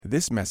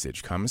This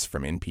message comes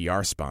from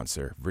NPR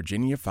sponsor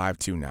Virginia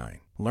 529.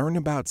 Learn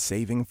about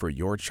saving for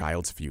your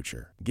child's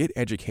future. Get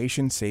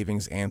education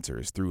savings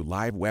answers through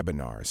live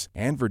webinars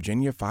and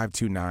Virginia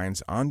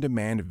 529's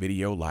on-demand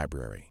video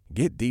library.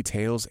 Get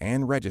details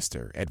and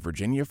register at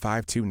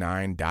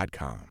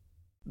virginia529.com.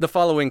 The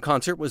following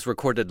concert was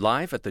recorded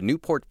live at the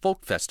Newport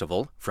Folk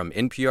Festival from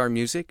NPR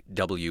Music,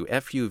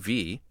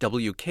 WFUV,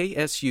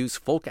 WKSU's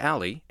Folk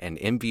Alley, and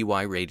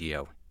MVY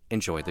Radio.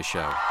 Enjoy the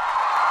show.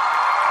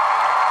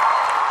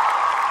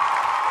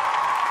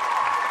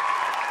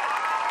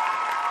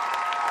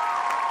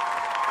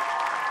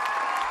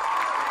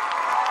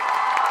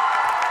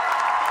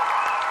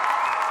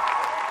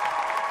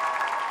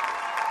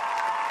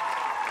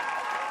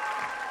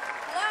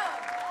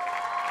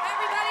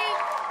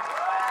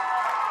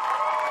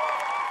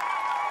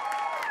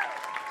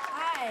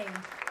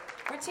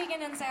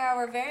 Tegan and Sara,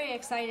 we're very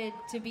excited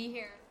to be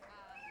here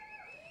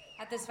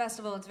at this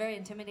festival. It's very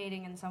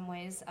intimidating in some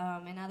ways.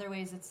 In other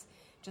ways, it's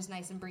just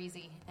nice and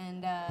breezy.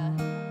 And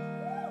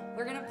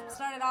we're going to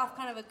start it off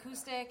kind of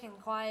acoustic and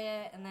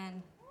quiet, and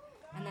then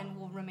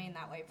we'll remain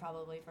that way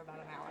probably for about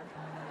an hour.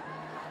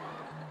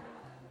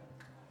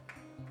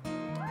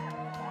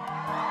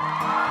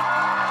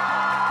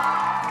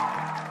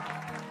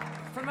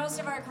 For most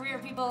of our career,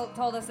 people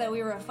told us that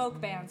we were a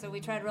folk band, so we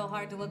tried real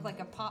hard to look like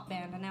a pop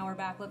band, and now we're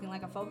back looking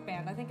like a folk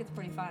band. I think it's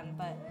pretty fun,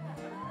 but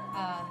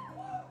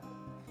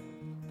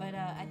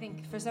I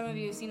think for some of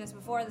you who've seen us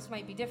before, this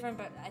might be different,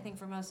 but I think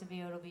for most of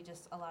you, it'll be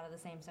just a lot of the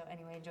same. So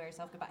anyway, enjoy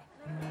yourself. Goodbye.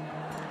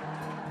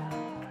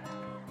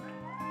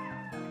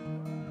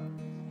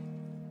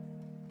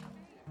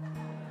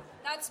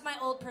 That's my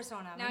old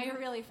persona. Now you're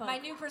really folk. My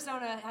new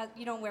persona,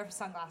 you don't wear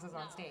sunglasses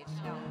on stage.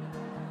 No.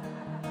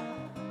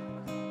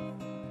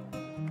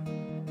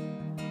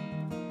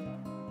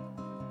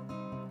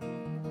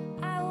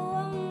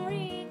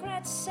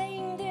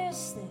 Saying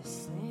this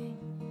thing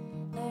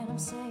that I'm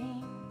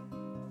saying.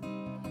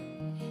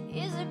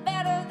 Is it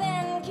better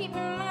than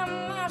keeping my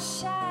mouth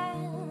shut?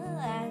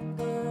 That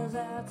goes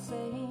out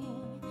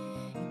saying,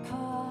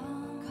 call,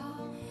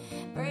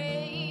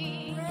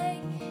 break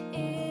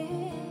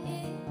it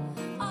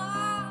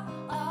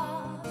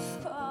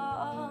off,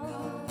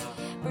 call,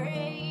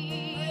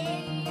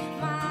 break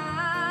my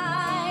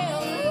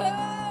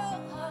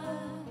heart.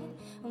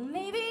 Well,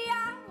 maybe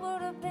I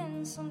would have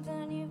been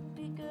something you'd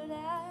be good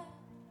at.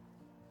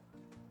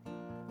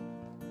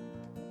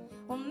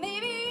 Well,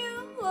 maybe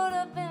you would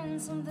have been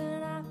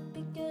something I'd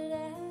be good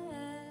at.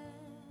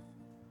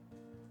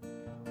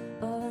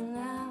 But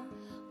now,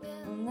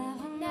 we'll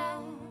never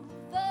know.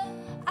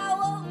 I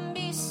won't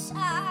be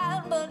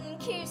sad, but in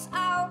case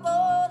I'll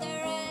go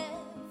there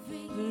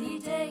every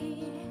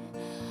day.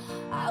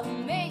 I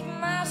will make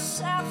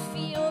myself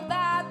feel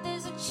bad.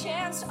 There's a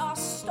chance I'll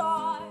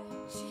start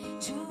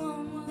to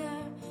wonder.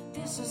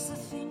 This is the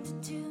thing to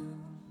do.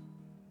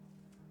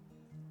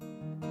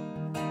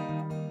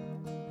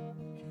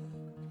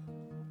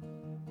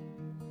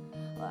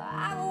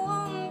 I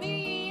won't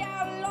be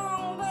out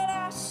long, but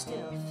I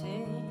still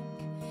think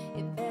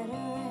it better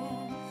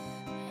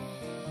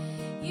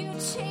if you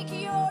take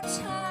your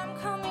time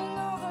coming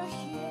over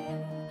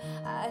here.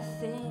 I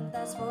think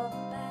that's for the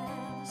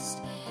best.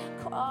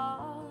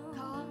 Call,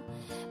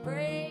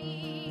 break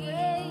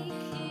it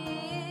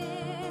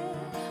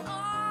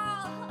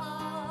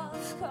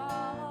off,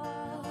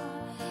 call,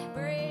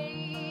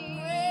 break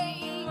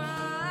my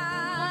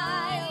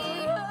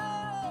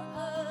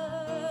heart.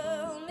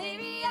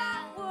 Maybe I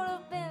would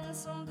have been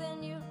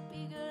something you'd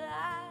be good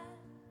at.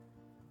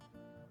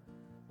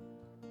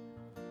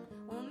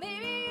 Well,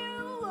 maybe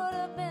you would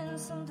have been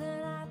something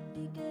I'd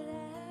be good at.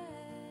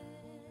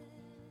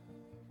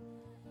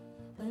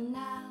 But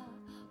now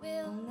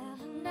we'll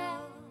never know.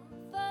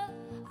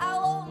 I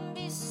won't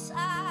be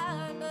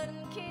sad, but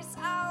in case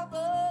I'll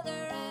go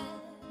there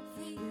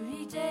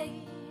every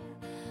day.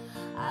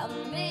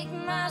 I'll make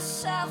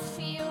myself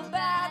feel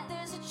bad.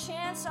 There's a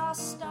chance I'll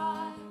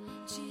start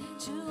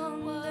to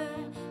wonder.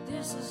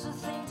 This is the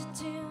thing to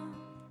do.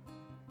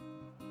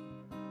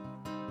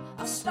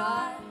 I'll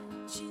start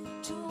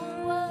to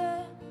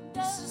wonder.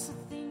 This is the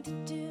thing to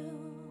do.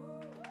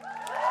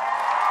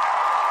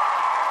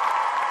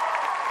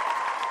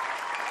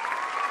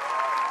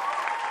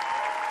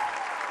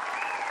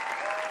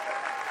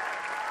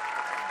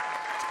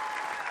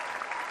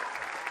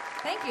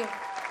 Thank you.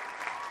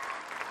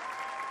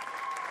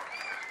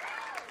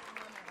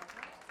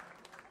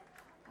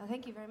 Oh,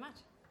 thank you very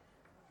much.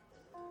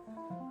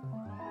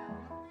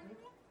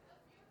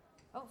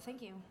 Oh,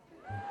 thank you.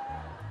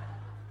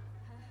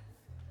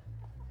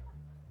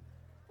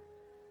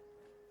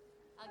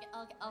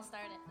 I'll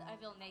start it. I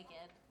feel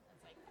naked.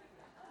 It's like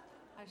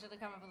I should have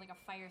come up with like a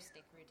fire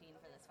stick routine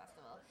for this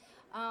festival.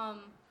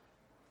 I'm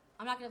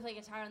not gonna play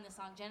guitar on this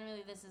song.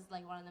 Generally, this is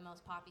like one of the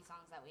most poppy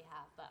songs that we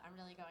have, but I'm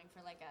really going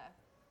for like a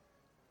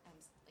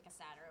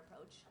sadder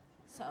approach.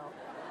 So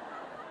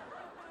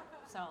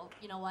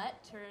you know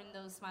what? Turn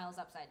those smiles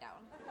upside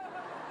down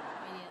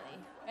immediately.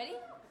 Ready?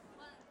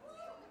 1,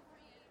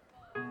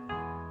 2, 3,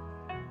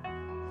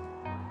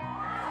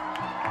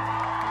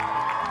 4.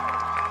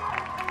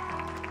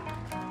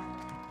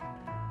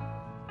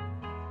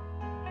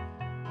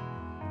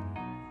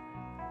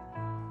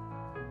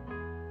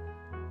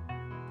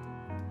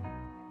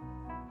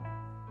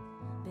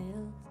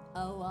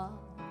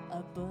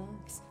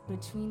 jokes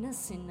between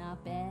us in our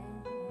bed.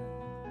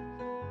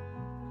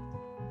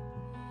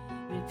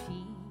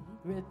 Repeat,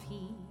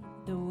 repeat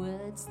the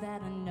words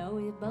that I know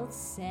we both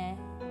said.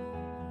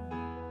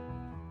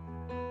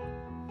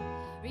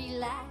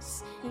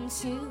 Relax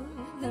into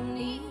the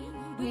need,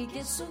 we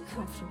get so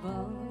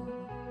comfortable.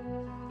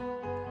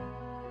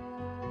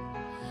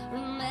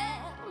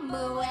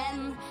 Remember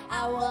when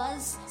I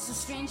was so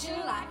strange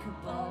and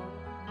likable?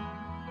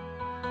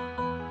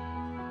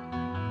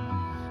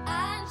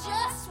 I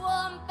just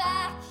want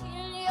back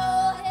in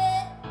your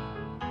head.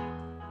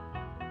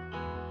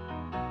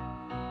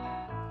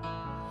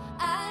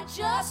 I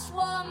just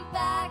want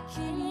back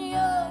in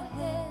your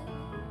head.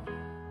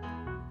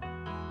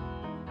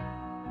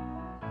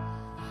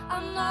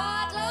 I'm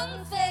not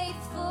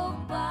unfaithful,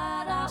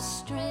 but I'll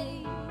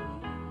stray.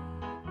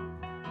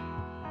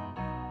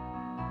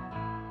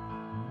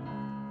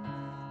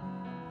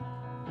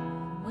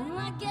 When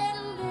I get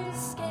a little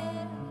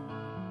scared,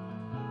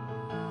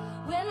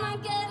 when I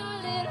get a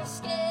little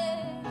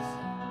scared,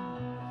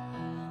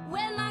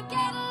 when I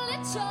get a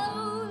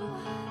little,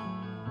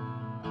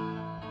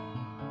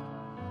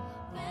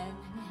 when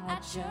I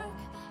jerk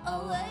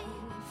away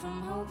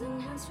from holding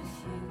hands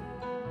with you.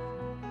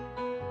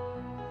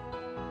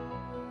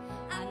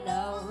 I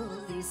know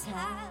these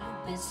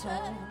habits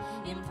hurt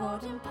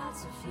important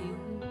parts of you.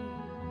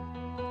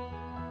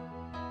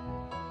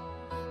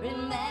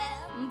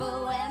 Remember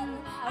when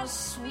I was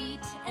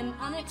sweet and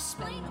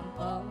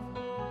unexplainable?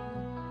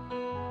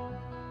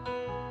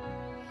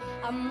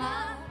 I'm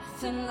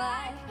nothing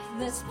like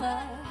this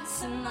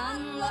person,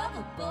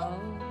 unlovable.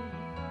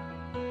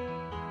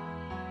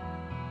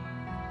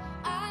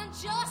 I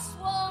just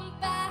want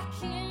back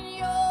in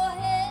your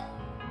head.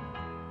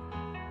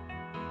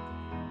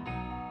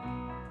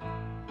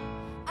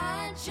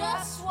 I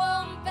just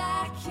want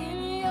back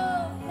in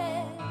your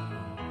head.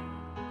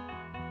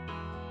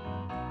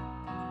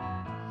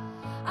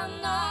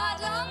 I'm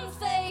not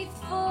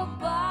unfaithful,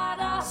 but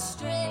I'll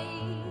stray.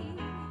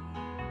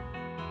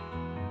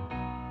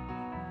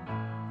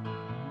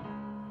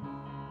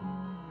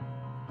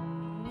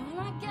 When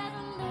I get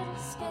a little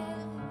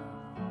scared,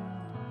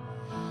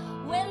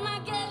 when I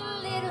get a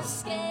little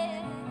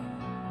scared,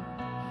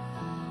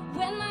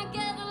 when I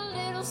get a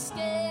little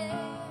scared,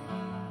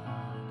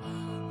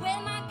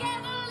 when I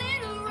get a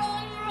little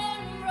run,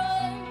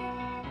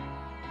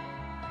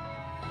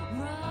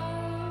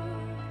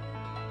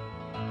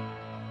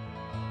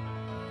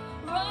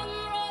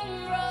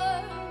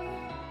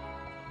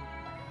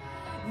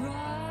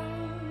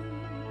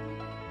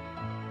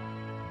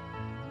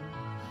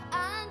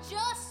 I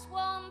just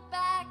want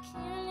back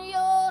in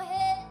your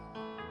head.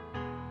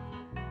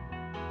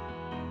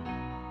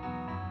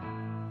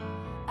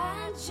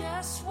 I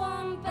just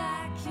want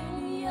back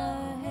in your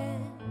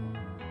head.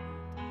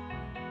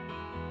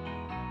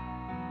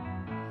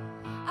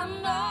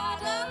 I'm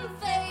not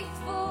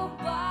unfaithful,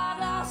 but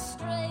I'll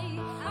stray.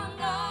 I'm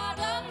not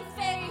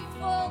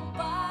unfaithful,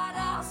 but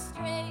I'll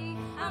stray.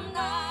 I'm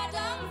not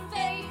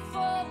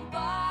unfaithful,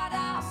 but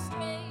I'll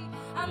stray.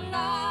 I'm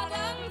not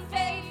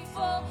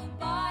unfaithful,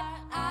 but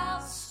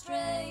I'll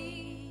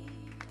stray.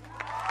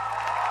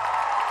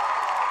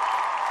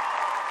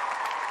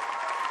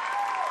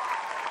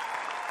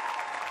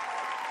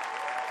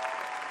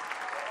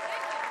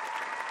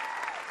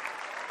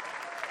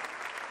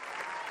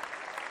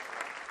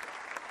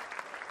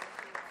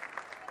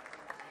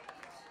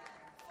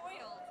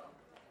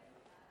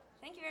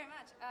 Thank you very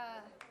much.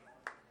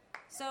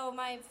 So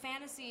my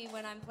fantasy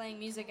when I'm playing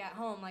music at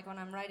home, like when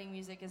I'm writing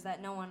music, is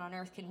that no one on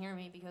earth can hear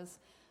me because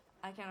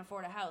I can't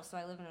afford a house, so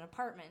I live in an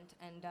apartment.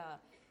 And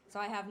so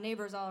I have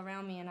neighbors all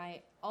around me, and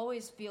I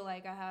always feel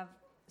like I have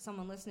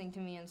someone listening to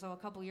me. And so a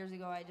couple years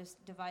ago, I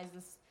just devised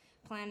this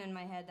plan in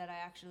my head that I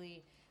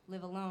actually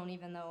live alone,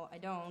 even though I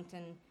don't.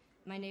 And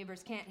my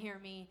neighbors can't hear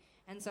me.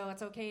 And so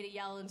it's okay to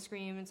yell and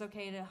scream. It's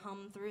okay to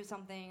hum through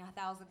something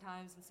 1,000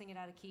 times and sing it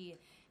out of key.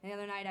 And the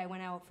other night I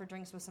went out for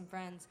drinks with some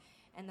friends.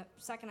 And the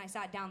second I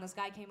sat down, this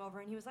guy came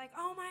over and he was like,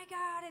 "Oh my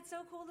God, it's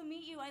so cool to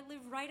meet you. I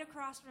live right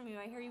across from you.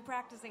 I hear you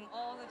practicing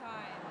all the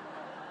time."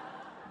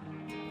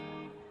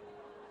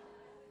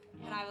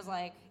 And I was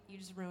like, "You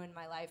just ruined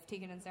my life.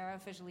 Tegan and Sara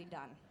officially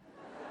done."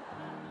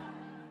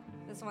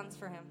 This one's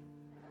for him.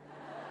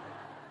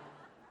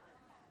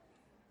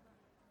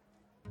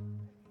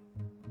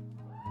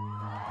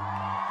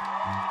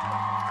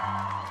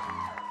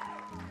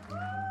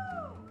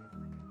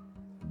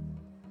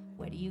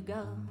 Where do you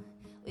go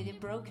with your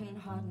broken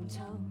heart and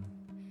toe?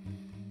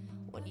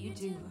 What do you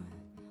do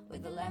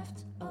with the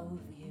left of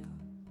you?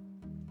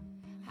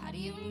 How do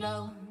you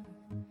know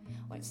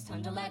when it's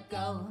time to let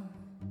go?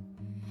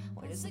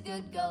 Where does the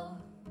good go?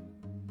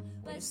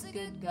 Where does the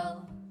good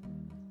go?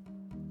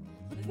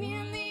 Look me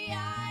in the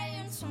eye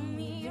and tell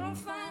me you don't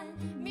find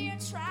me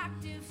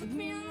attractive. Look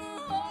me in the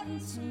heart and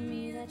tell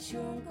me that you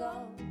won't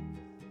go.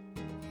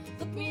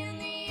 Look me in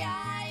the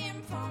eye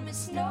and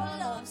promise no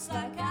love's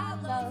like I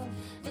love.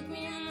 Look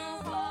me in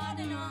the heart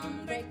and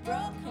unbreak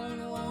broken,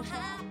 it won't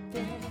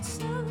happen. It's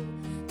not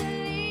the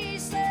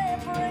least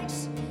that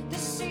breaks the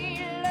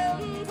seal of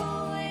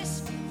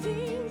voice.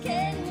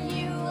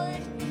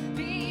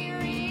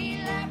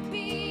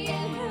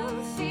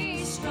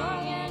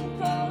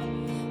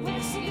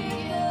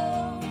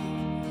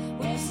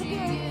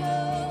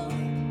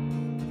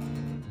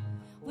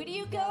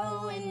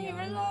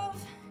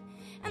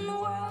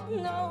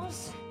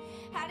 knows?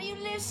 How do you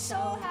live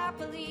so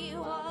happily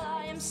while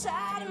I am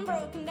sad and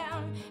broken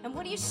down? And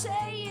what do you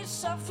say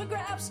is up for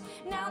grabs?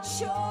 Now that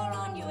you're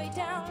on your way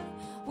down.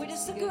 Where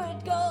does the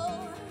good go?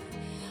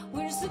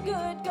 Where does the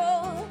good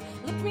go?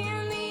 Look me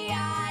in the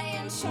eye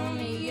and tell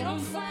me you don't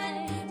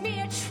find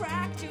me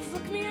attractive.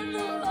 Look me in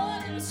the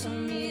heart and tell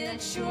me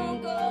that you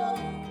won't go.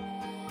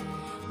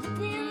 Look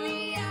me in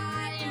the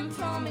eye and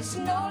promise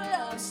no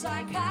love's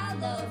like I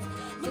love.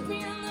 Look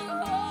me in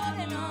the heart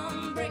and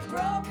I'm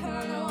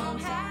broken. No, I'm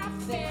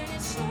half there.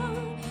 It's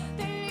love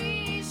that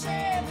easy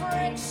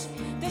breaks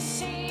the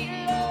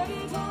seal of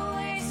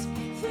voice.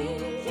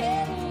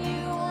 Forgetting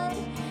you would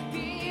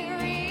be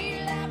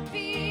real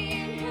happy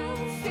and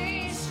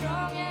healthy,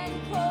 strong and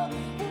cold.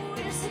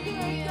 Where's the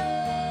good go?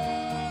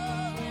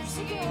 Where's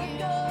the good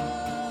go?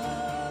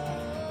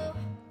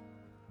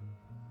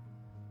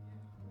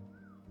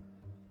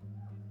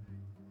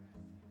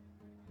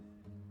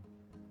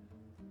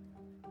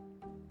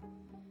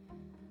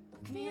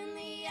 Look me in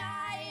the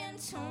eye and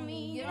tell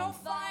me you don't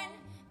find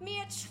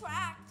me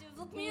attractive.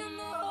 Look me in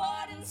the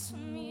heart and tell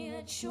me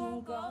that you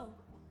won't go.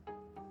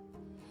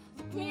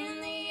 Look me in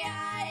the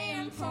eye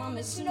and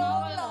promise no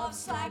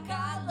love's like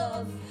I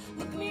love.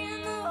 Look me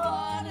in the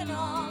heart and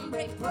I'm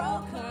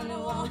broken. It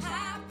won't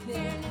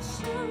happen.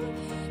 It's you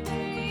that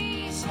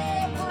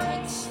easily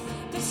breaks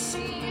the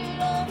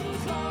seal of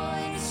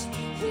voice.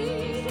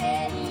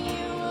 Pretending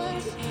you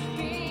would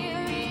be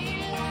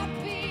real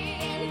happy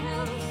and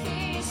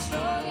healthy,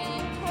 strong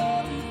and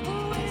cold.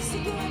 But where's the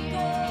good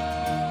go?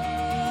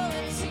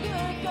 Where's the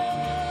good go?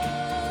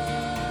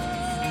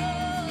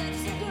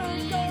 Where's the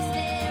good go?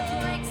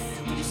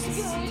 Where's the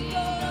good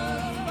go?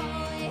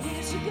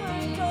 Where's the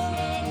good go?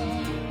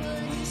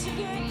 Where's the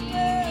good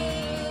go? Where's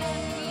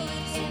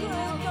the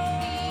good go?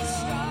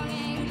 Strong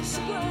and where's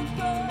the good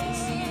go?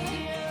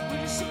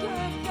 Where's the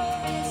good go?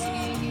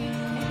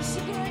 Where's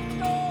the good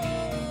go?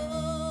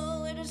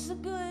 Where does the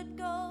good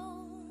go?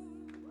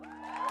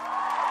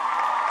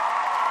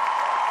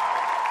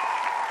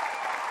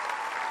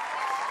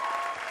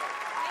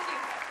 Thank you.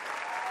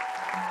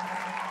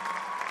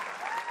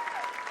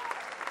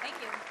 Thank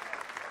you.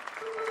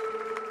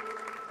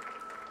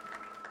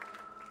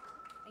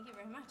 Thank you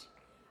very much.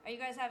 Are you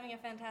guys having a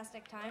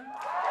fantastic time?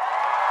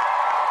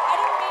 I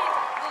didn't mean.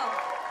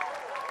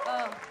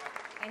 Oh,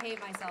 I hate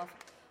myself.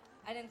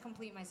 I didn't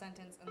complete my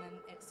sentence and then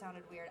it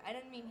sounded weird. I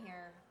didn't mean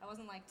here. I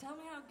wasn't like, tell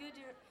me how good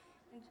you're.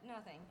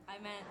 Nothing. I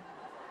meant,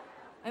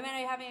 are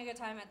you having a good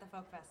time at the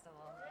folk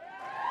festival?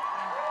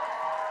 Yeah.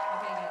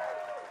 Okay, good.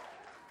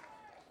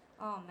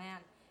 Oh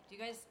man, do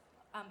you guys?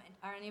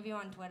 Are any of you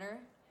on Twitter?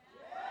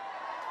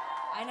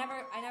 I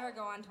never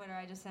go on Twitter.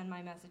 I just send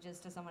my messages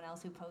to someone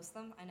else who posts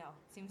them. I know,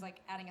 seems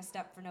like adding a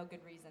step for no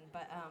good reason,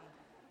 but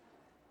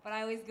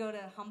I always go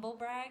to humble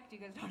brag. Do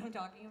you guys know what I'm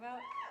talking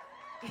about?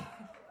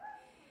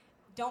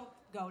 Don't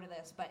go to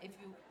this, but if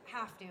you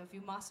have to, if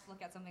you must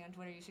look at something on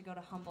Twitter, you should go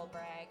to humble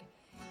brag.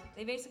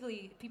 They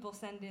basically, people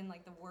send in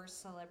like the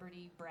worst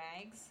celebrity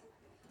brags.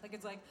 Like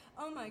it's like,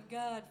 oh my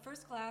god,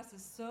 first class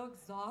is so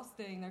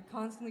exhausting. They're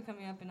constantly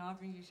coming up and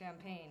offering you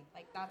champagne.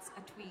 Like that's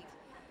a tweet.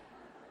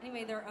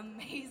 Anyway, they're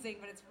amazing,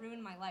 but it's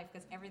ruined my life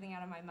because everything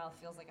out of my mouth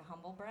feels like a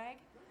humble brag.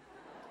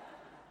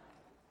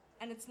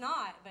 And it's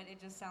not, but it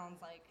just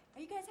sounds like,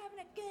 are you guys having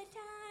a good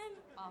time?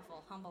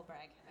 Awful, humble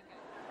brag. Okay.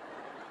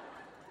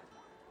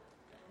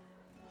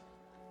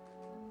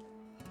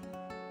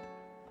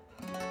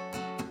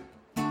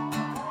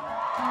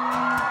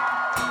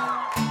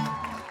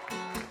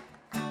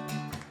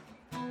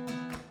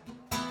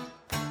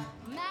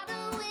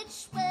 Matter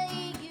which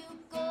way you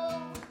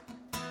go,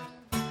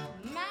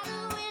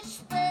 matter which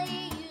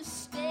way you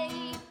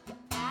stay,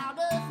 out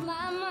of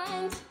my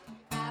mind,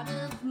 out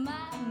of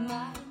my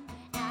mind,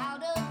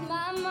 out of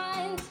my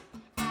mind,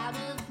 out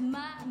of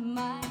my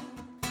mind.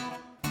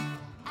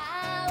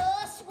 I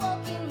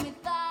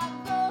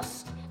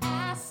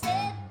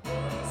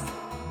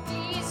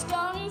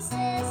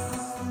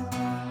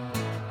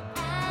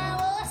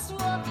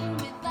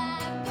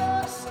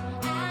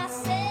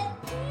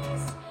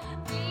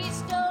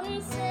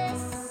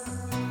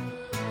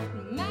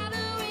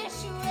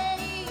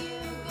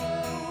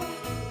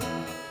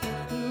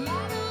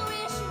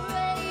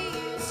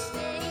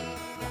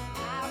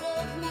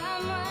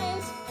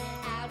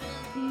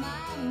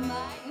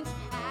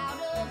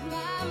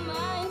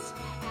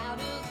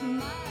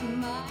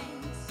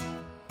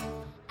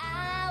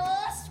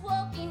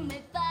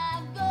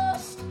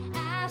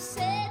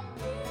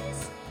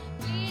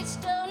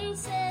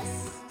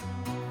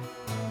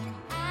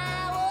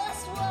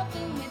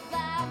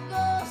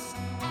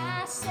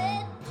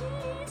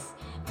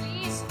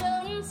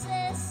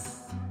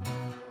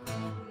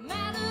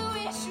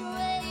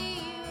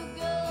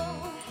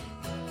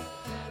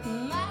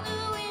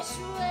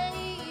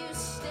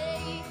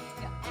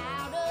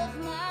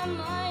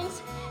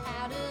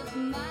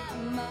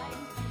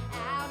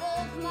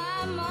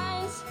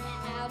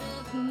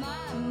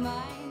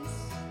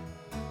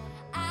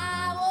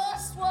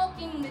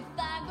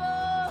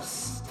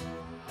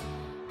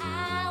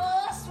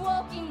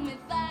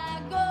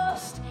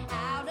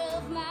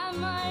my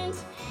mind,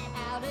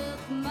 out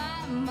of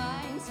my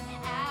mind,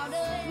 out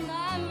of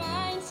my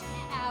mind,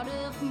 out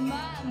of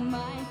my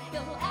mind, go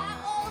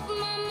out of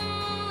my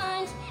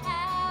mind,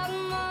 out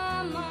of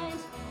my mind,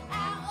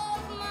 out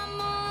of my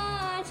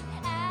mind,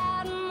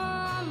 out of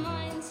my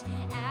mind,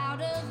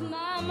 out of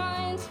my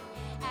mind,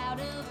 out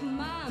of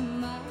my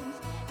mind,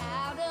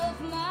 out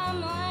of my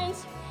mind,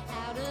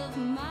 out of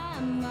my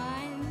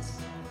mind.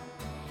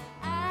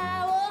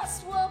 I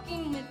was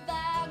walking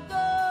without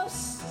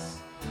ghosts.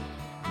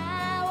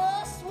 I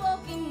was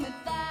walking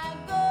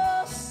without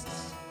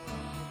ghosts.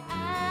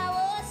 I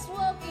was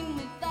walking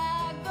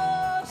without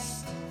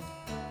ghosts.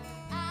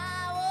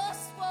 I was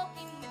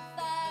walking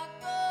without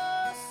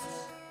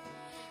ghosts.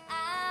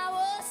 I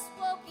was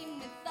walking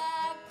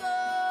without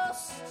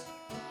ghosts.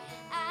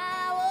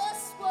 I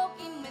was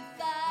walking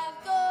without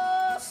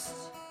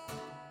ghosts.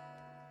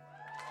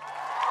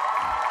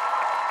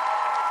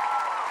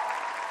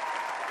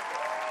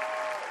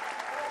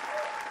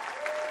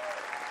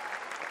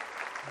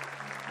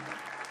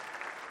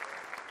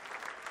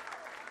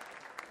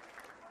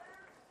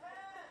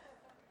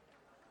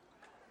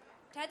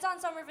 Ted's on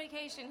summer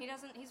vacation.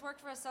 He's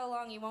worked for us so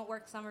long he won't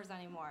work summers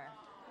anymore.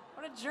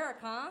 What a jerk,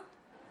 huh?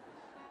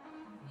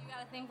 You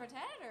got a thing for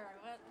Ted or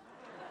what?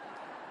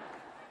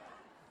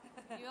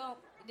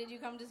 Did you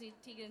come to see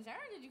Tegan and Sara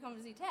or did you come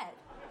to see Ted?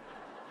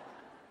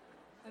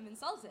 I'm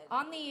insulted.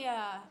 On the,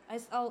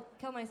 I'll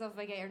kill myself if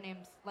I get your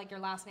names, like your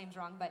last names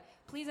wrong, but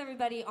please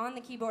everybody, on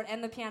the keyboard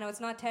and the piano,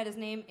 it's not Ted, his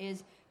name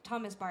is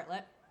Thomas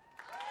Bartlett.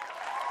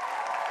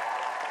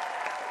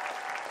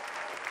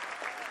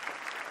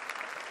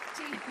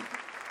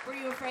 Were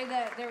you afraid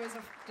that there was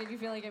did you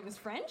feel like it was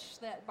French?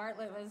 That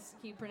Bartlett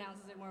he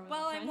pronounces it more with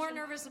Well, I'm more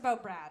nervous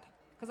about Brad,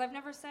 because I've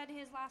never said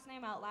his last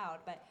name out loud,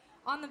 but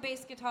on the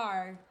bass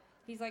guitar,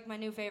 he's like my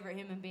new favorite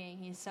human being.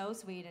 He's so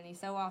sweet and he's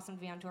so awesome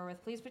to be on tour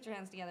with. Please put your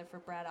hands together for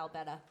Brad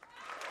Albetta.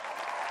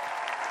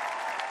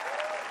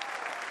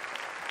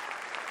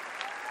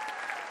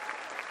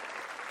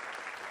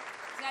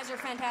 These guys are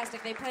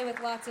fantastic. They play with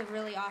lots of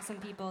really awesome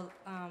people.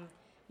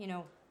 You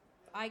know,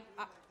 I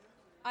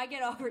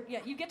get awkward. Yeah,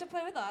 you get to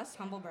play with us,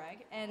 humble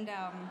brag, and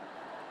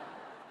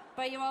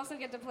but you also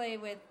get to play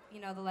with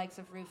the likes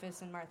of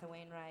Rufus and Martha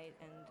Wainwright,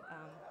 and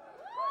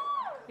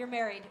you're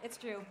married. It's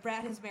true.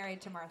 Brad is married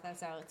to Martha,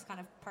 so it's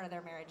kind of part of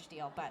their marriage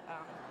deal. But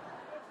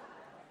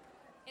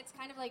it's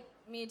kind of like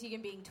me and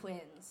Tegan being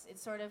twins.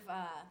 It's sort of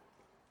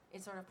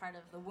part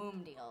of the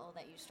womb deal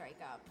that you strike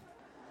up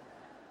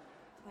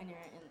when you're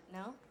in.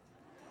 No,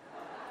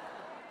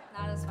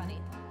 not as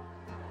funny.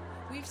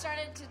 We've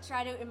started to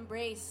try to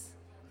embrace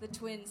the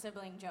twin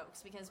sibling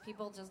jokes because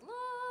people just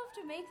love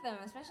to make them,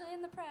 especially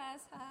in the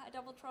press.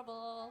 Double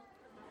trouble,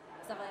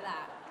 stuff like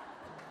that.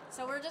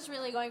 So we're just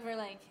really going for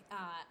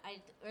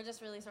we're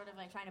just really sort of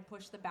like trying to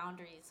push the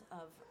boundaries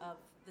of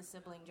the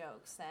sibling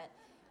jokes that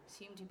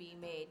seem to be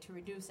made to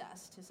reduce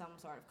us to some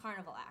sort of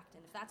carnival act.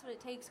 And if that's what it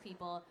takes,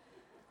 people,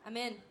 I'm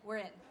in. We're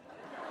in.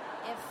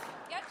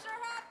 Get your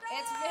hot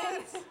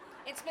dog!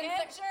 It's been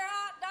Get your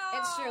hot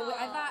dog! It's true.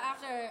 I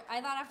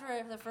thought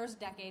after the first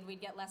decade we'd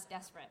get less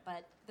desperate,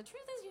 but the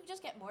truth is you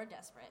just get more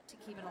desperate to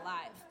keep it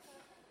alive.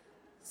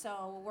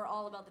 So we're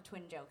all about the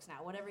twin jokes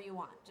now. Whatever you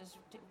want, just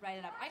write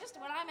it up.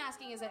 What I'm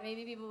asking is that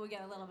maybe people would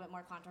get a little bit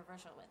more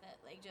controversial with it.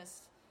 Like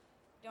just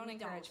don't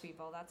encourage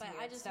people. That's weird.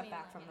 I just step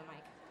back from the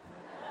mic.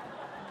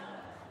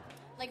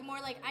 Like more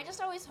like I just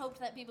always hoped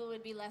that people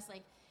would be less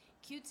like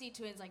cutesy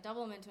twins, like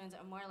Doublemint twins,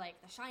 and more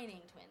like the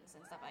Shining twins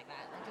and stuff like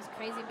that. Like just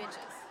crazy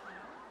bitches.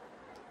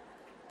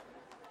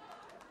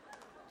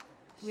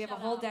 We have a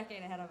whole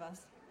decade ahead of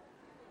us.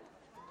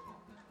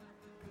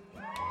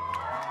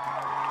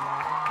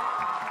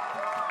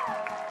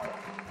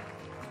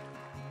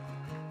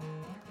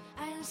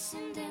 I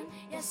listened in,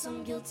 yes,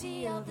 I'm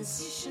guilty of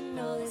this, you should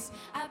know this.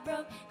 I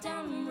broke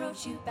down and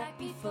wrote you back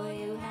before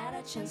you had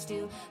a chance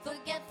to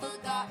forget,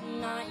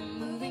 forgotten. I am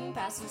moving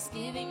past this,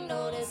 giving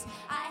notice.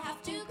 I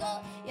have to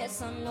go,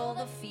 yes, I know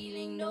the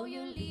feeling, know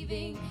you're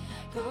leaving.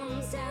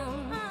 Come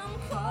down, I'm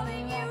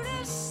calling you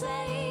to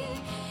say,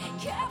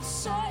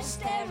 capsized,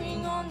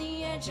 staring on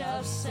the edge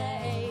of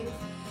safe.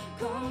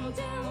 Come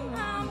down,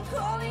 I'm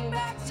calling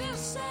back to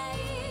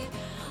say,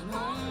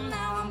 oh,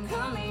 now I'm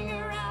coming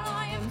around,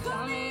 I am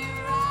coming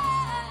around.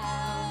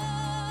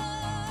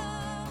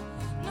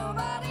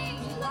 Nobody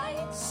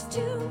likes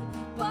to,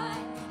 but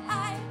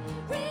I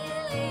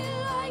really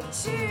like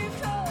to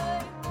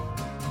cry.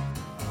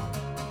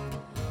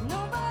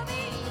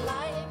 Nobody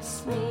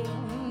likes me,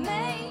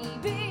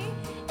 maybe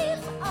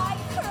if I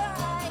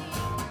cry.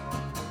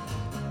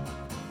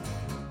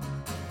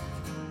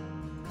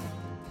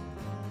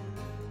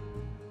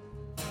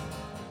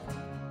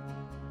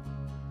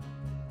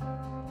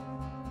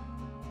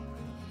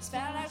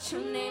 Spell out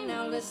your name,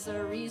 now list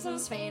the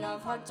reasons. Faint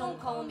of heart, don't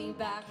call me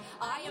back.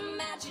 I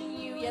imagine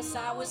you, yes,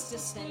 I was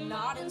distant,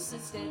 not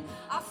insistent.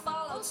 I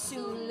followed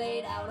suit,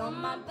 laid out on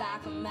my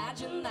back.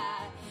 Imagine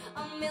that.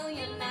 A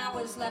million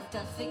hours left to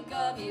think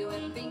of you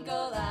and think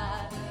of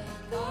that.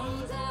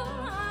 Come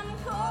down, I'm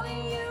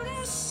calling you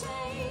to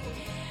say,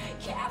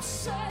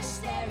 capsized,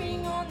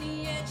 staring on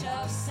the edge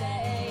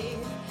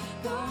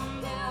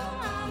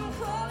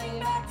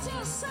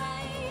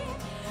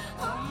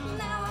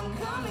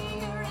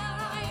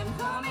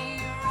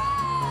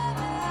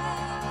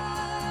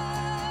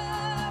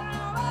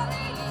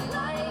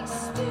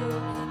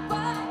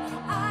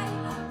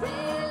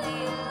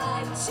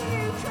to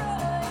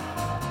cry.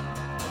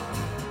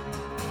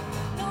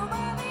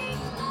 Nobody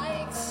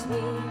likes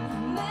me,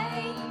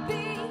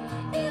 maybe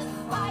if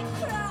I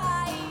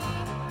cry.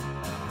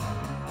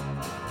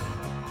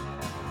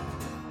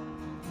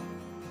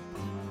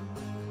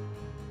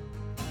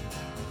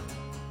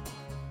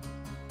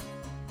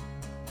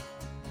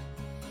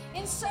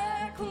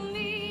 Encircle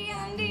me,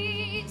 I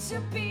need to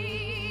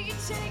be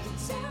taken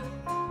down.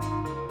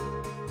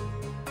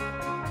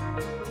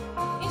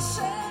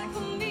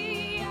 Encircle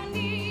me, I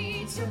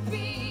need to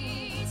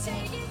be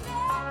taken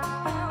down.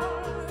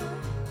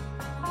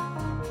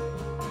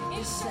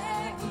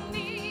 Encircle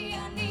me, I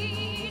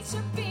need to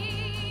be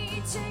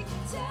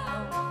taken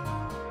down.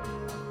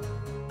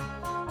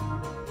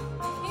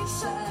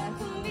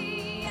 Encircle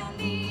me, I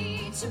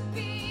need to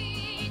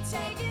be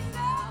taken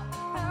down.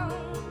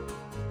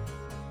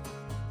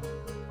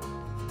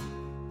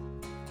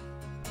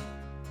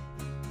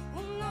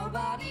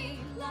 Nobody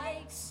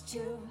likes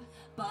to,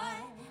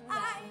 but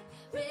I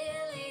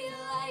really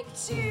like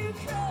to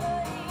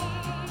cry.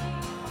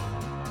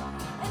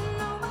 And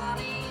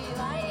nobody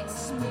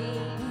likes me,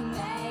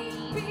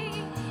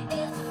 maybe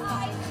if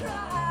I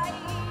cry.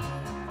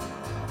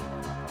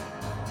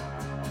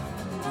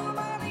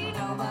 Nobody,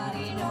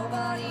 nobody,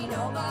 nobody,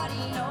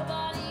 nobody,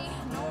 nobody,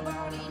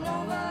 nobody,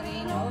 nobody,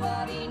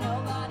 nobody,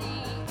 nobody.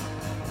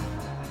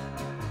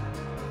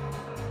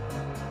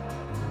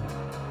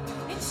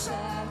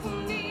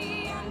 Encircle me,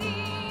 I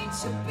need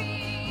to be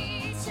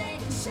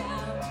taken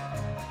down.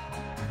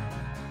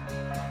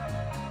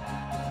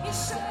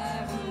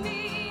 Encircle me,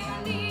 I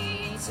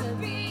need to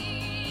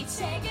be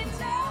taken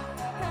down.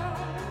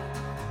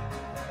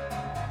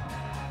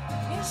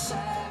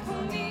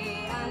 Encircle me,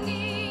 I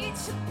need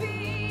to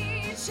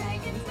be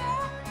taken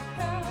down.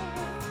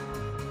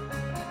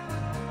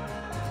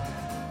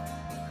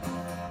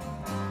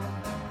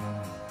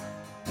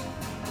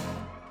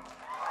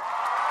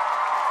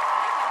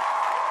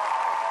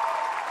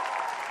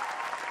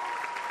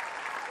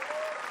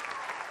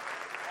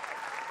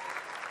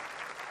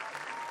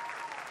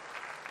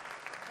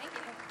 Thank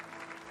you.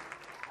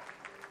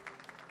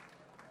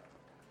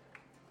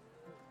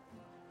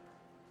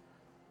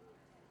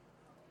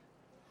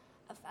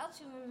 I felt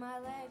you in my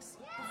legs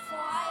before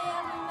I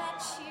ever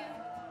met you.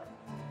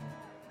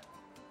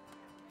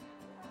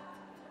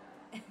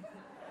 It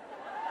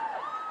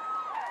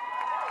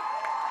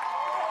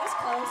was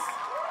close.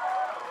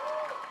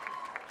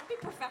 Don't be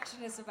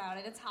perfectionist about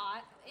it. It's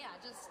hot. Yeah,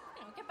 just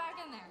get back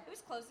in there. It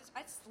was close.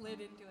 I slid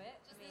into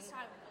it. Just this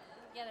time,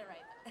 get it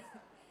right.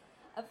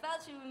 I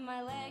felt you in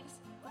my legs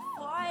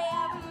before I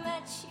ever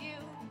met you.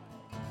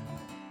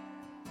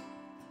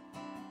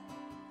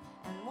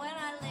 And when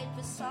I laid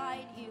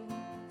beside you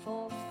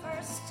for the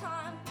first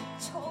time,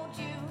 told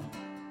you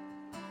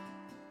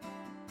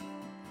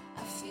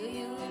I feel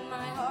you in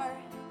my heart.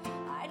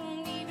 I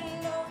don't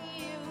even know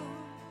you.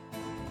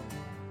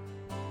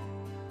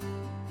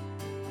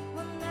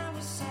 When I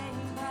was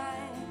saying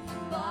bye,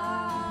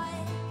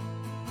 bye,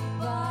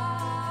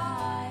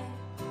 bye.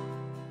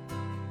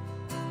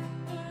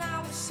 And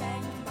I was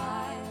saying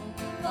bye,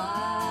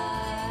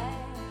 bye,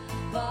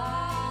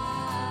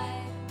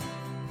 bye.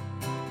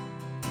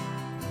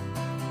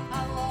 I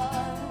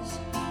was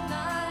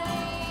 19.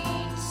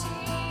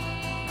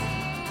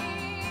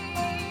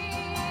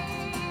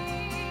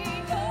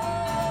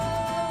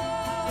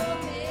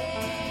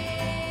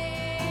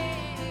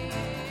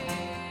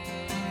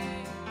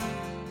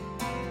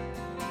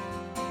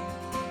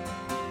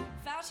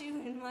 Found you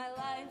in my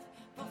life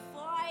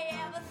before I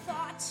ever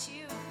thought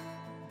you.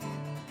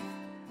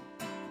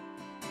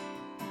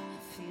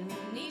 Feel the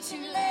need to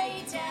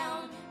lay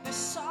down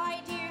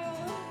beside you,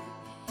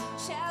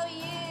 tell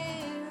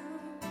you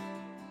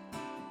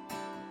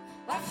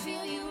I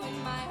feel you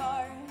in my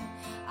heart.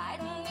 I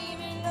don't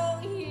even know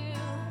you.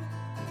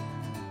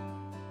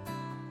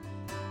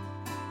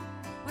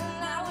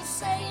 When I was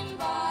saying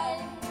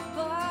bye,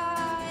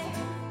 bye,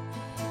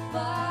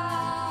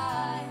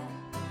 bye.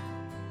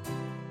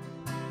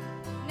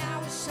 Now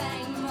we're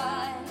saying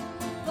bye,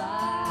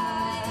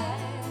 bye,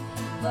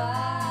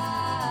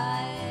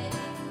 bye.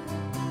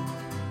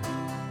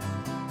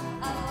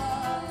 I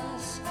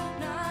was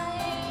 19.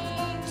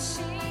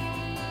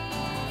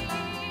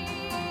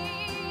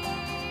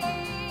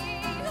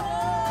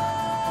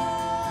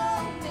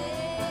 Hold me.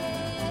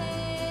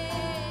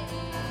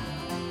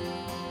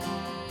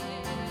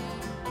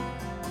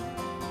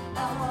 I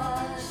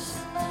was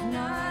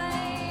 19.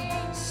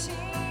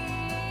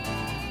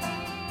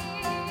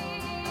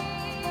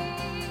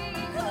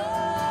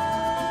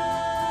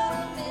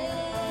 Hold me.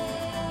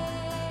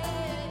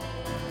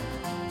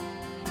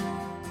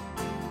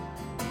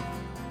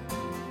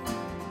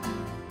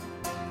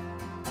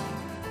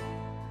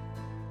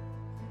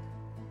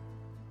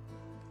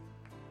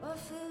 I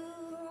flew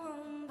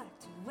home back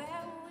to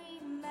where we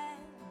met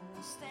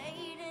and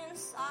stayed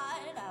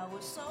inside. I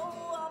was so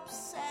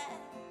upset.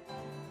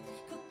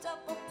 Cooked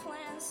up a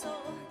plan so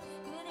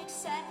you'd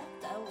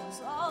accept I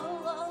was all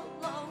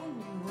alone.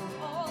 You were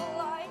all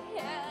I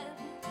had.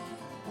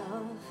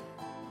 Love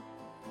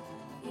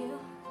you.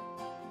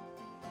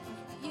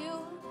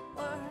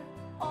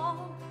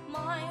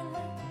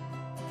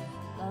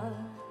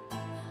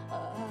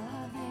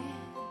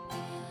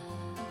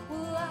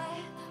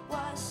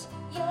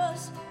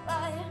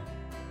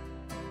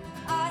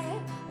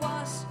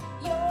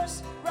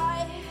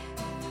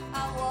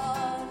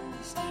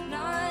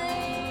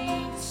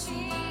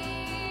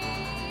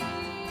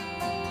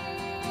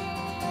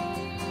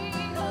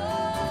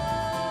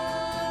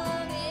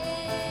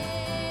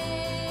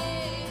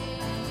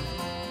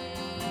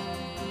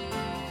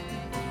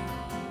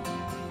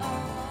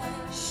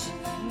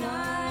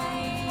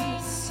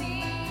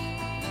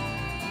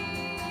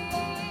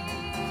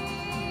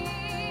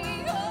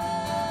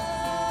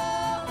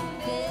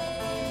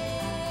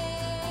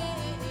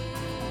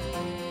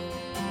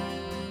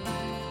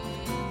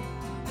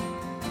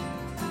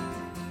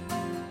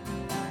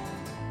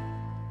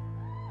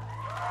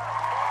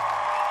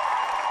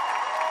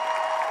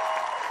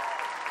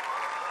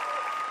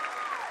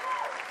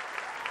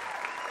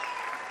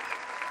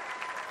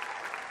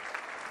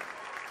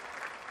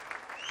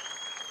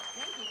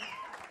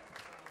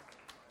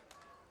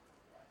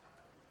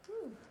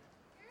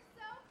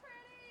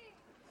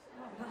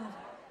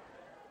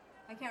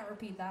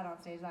 repeat that on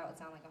stage. That would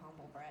sound like a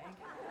humble brag.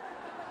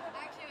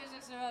 Actually, it was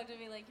just about to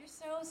be like, you're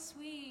so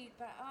sweet,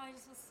 but oh, I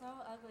just feel so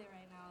ugly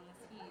right now in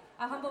this heat.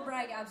 A humble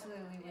brag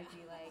absolutely would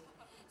be like,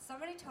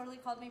 somebody totally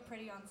called me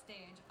pretty on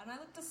stage, and I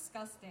look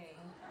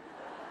disgusting.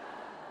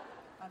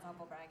 That's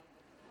humble brag.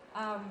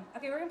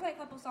 Okay, we're gonna play a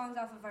couple songs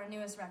off of our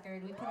newest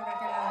record. We put a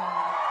record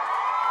out.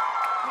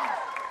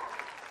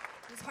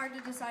 It's hard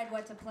to decide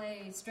what to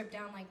play stripped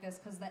down like this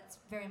because that's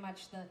very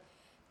much the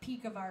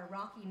peak of our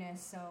rockiness.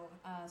 So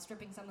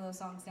stripping some of those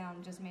songs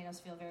down just made us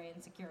feel very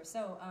insecure.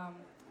 So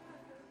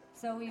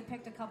we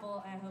picked a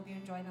couple, and I hope you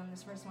enjoy them.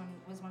 This first one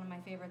was one of my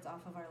favorites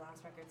off of our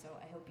last record, so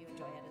I hope you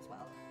enjoy it as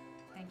well.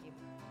 Thank you.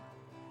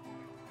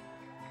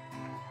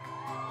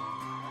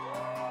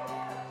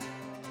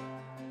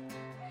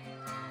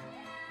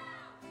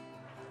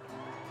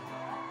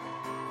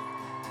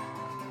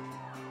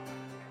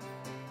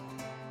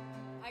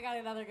 I got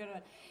another good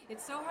one.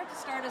 It's so hard to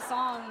start a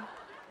song.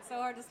 It's so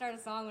hard to start a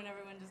song when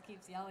everyone just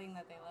keeps yelling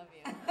that they love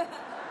you.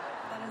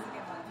 That is a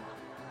good one.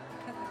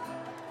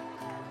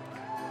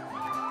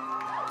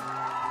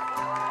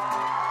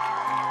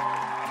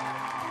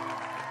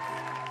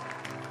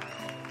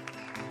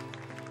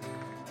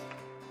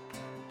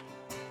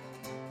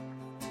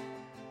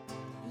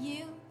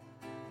 You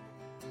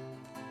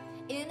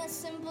in a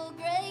simple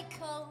gray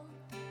coat,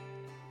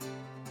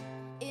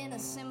 in a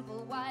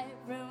simple white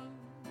room.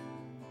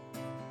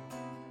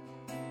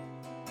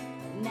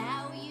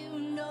 Now you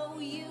know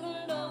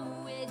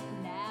it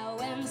now,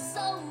 and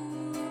so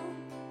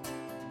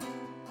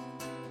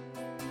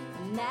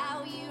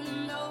now you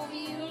know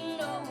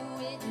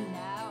it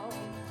now.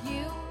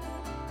 You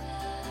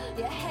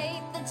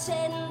hate the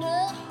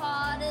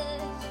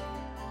tender-hearted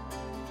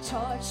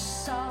torch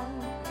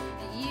song.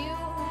 You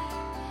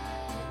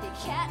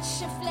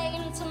catch a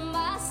flame to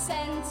my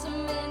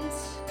sentiment,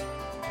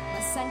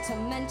 my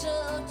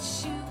sentimental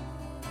truth.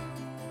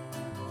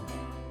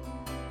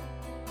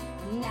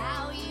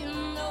 Now you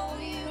know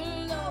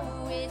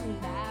it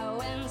now,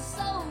 and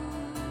so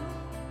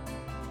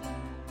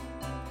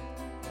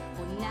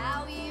well,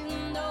 now you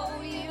know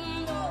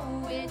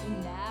it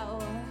now.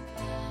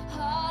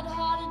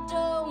 Hard-hearted,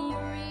 don't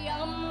worry,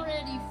 I'm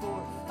ready for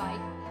a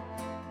fight.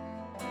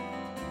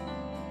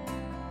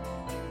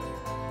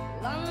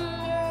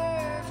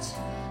 Unnerved,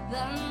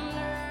 the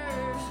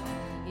nerve,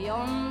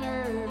 you're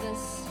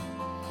nervous,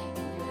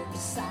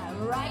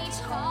 I'm right.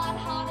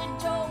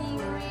 Hard-hearted, don't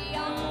worry,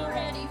 I'm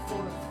ready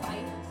for a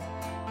fight.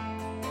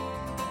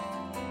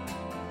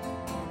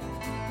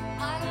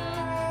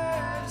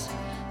 Unnerved,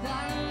 the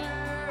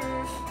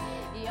nerve,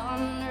 you're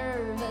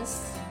nervous,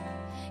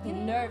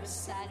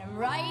 that I'm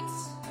right.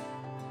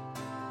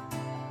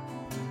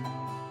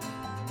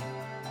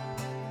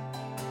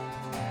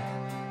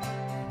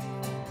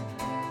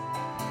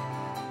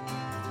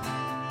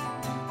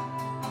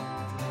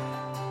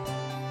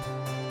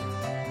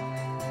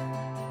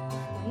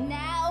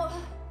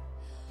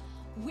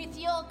 With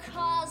your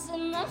cause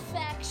and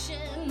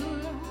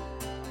affection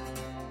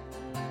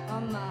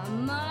on my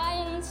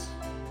mind,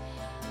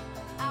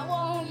 I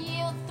want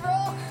you to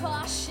throw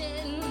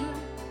caution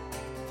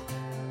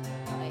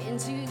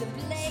into the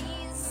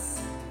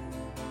blaze.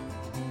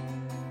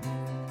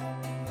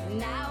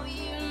 Now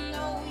you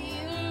know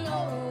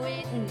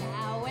it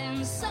now,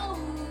 and so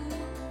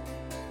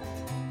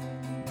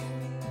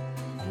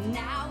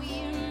now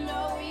you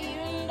know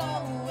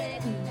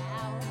it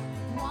now.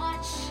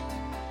 Watch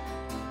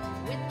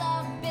with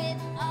a bit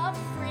of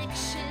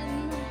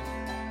friction,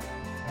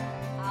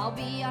 I'll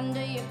be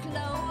under your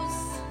clothes.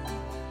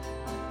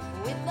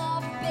 With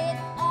a bit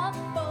of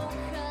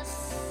focus,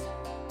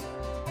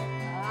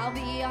 I'll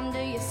be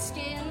under your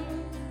skin.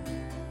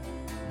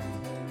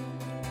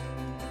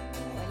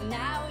 But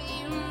now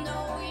you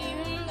know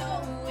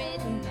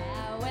it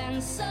now,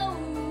 and so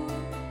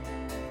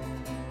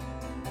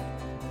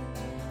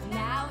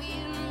now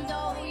you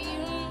know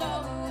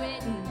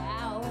it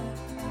now.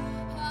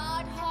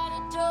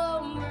 Hard-hearted,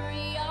 don't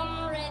worry,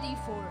 I'm ready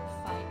for a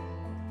fight.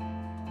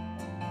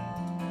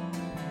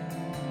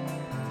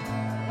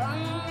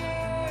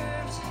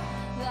 Unnerved,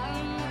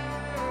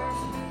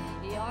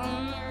 you're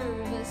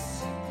nervous,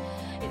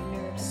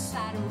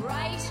 that I'm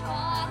right.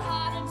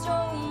 Hard-hearted,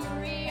 don't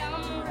worry,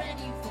 I'm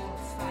ready for a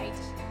fight.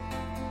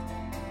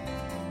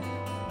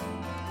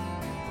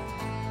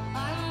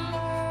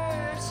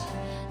 Unnerved,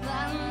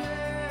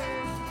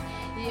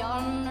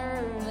 you're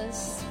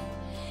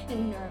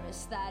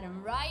nervous that I'm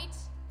right.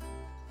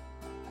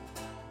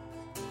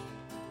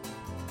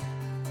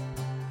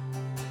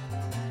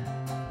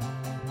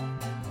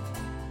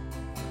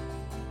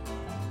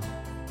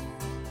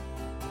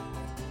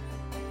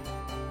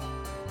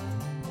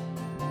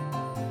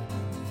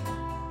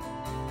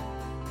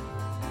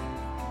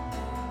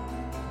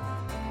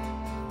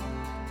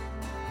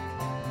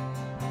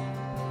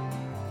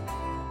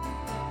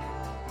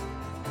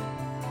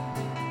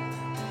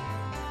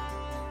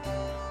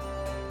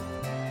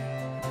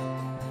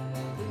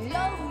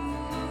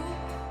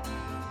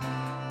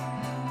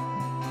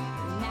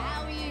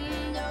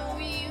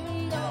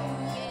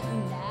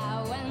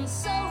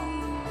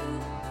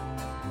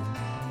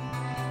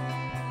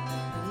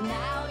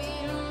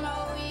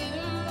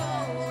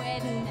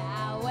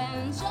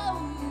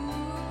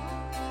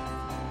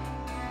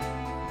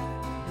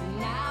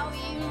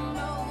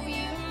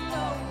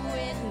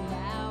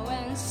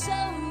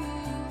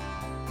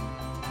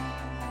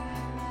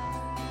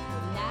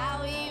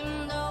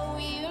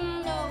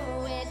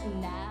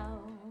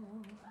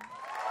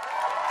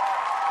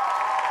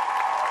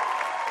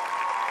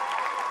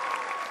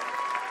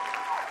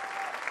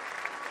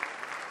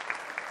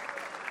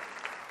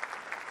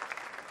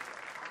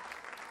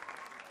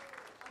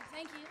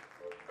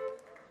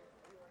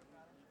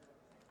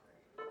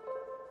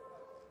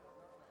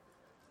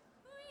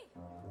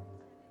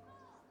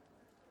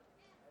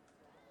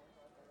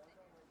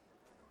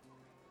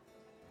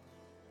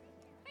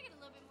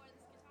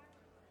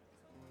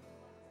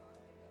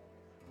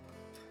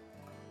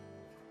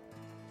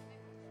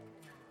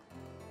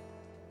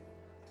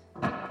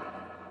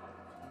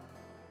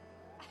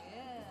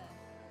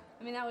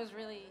 I mean, that was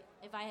really,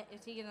 if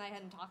Tegan and I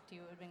hadn't talked to you,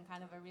 it would have been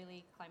kind of a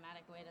really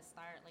climatic way to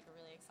start, like a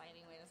really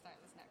exciting way to start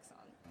this next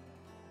song.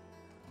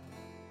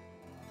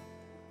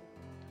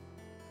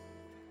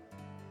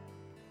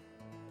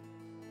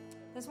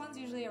 This one's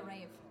usually a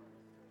rave.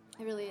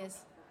 It really is.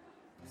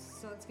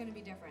 So it's going to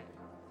be different.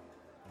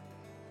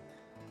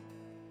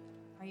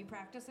 Are you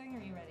practicing or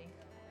are you ready?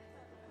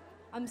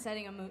 I'm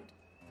setting a mood.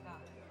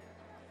 Oh.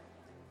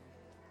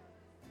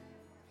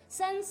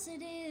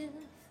 Sensitive,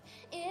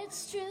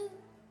 it's true.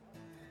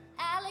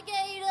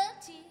 Alligator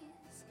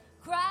tears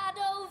cried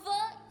over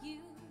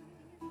you.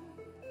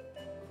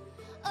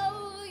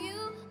 Over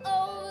you,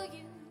 over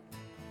you.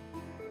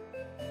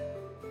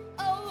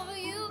 Over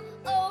you,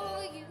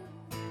 over you.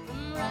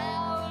 From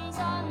rounds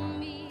on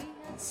me,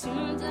 I'd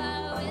soon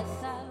die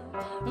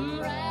without. From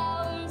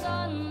rounds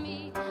on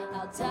me,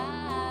 I'll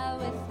die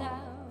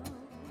without.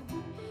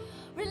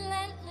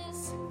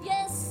 Relentless,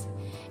 yes,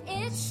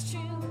 it's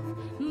true.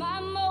 My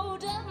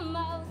motor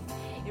mouth,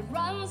 it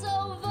runs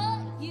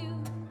over you.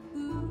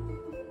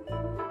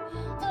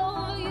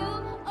 Over you,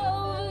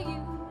 over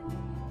you.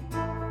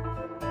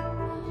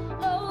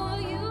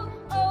 Over you,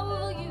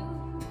 over you.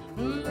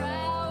 From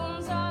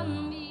rounds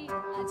on me,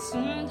 I'd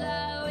soon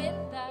die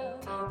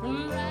without.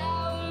 From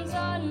rounds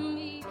on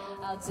me,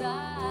 I'll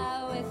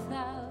die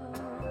without.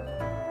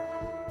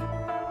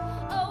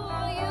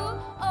 Over you,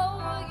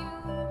 over you.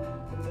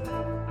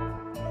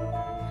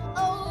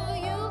 Over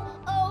you,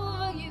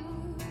 over you.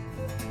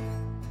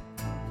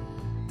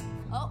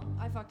 Oh,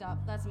 I fucked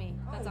up. That's me.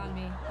 That's on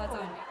me. That's on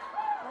me.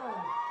 Oh.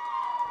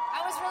 I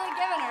was really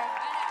giving her.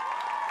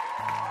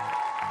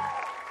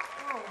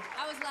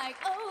 I was like,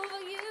 over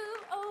you,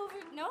 over...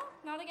 No?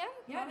 Not again?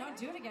 Yeah, no,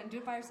 do it again. Do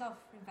it by yourself,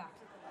 in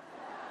fact.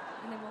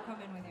 And then we'll come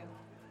in with you.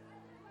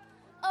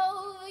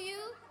 Over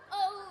you,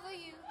 over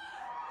you.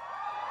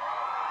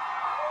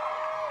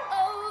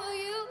 Over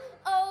you,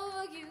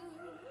 over you.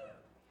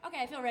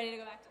 Okay, I feel ready to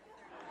go back to...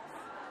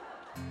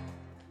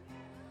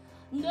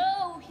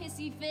 No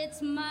hissy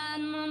fits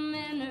mind my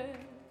manners.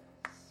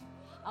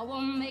 I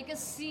won't make a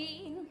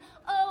scene.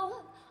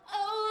 Oh,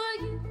 over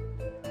you.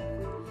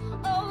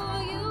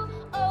 Over you,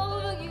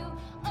 over you,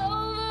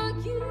 over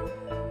you.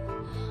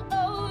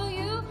 Over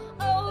you,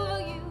 over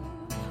you.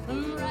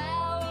 From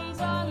rounds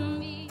on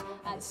me,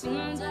 I'd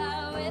soon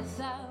die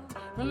without.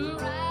 From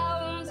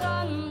rounds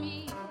on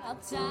me, I'll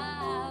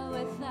die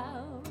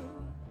without.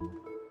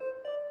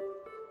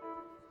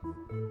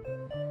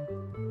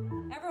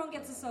 Everyone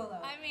gets a solo.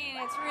 I mean,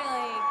 it's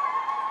really...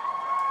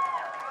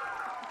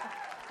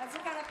 That's the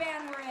kind of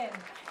band we're in.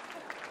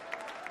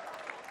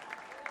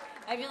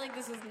 I feel like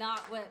this is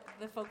not what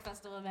the folk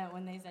festival meant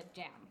when they said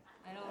jam.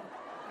 I don't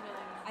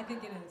really... I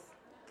think it is.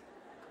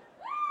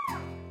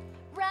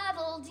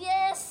 Rattled,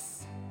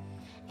 yes,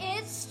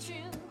 it's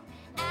true.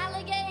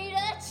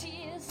 Alligator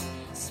tears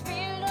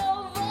spilled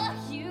over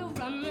you.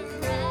 Run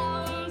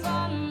around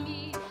on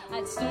me,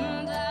 I'd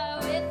soon die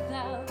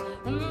without.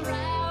 Run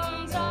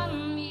around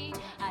on me,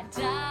 I'd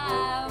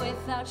die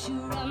without you.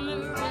 Run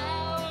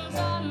around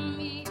on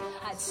me,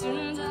 I'd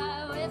soon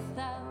die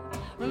without.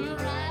 Run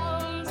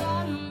around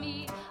on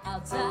me, I'll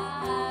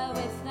die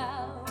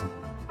without.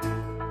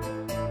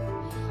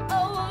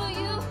 Over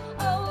you,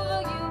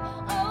 over you,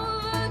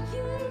 over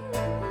you.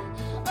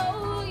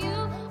 Over you,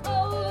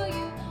 over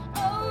you,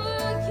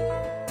 over you.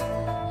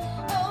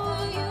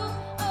 Over you,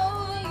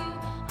 over you,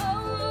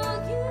 over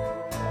you.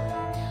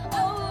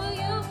 Over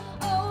you,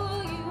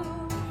 over you.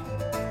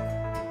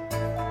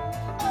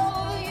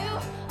 Over you,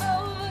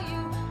 over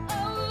you,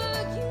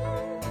 over you.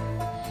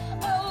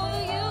 Over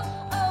you,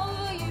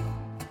 over you.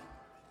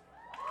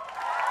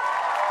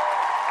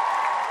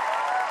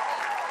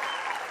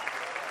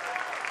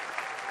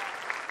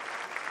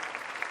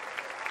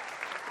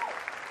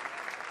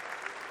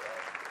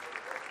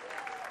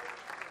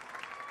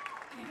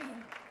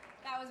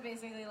 That was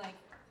basically like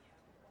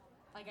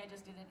I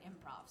just did an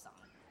improv song.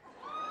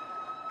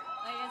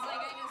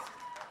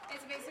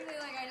 It's basically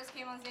like I just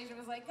came on stage and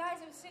was like, guys,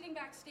 I was sitting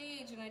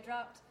backstage and I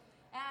dropped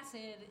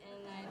acid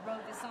and I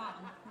wrote this song.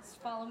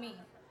 Just follow me.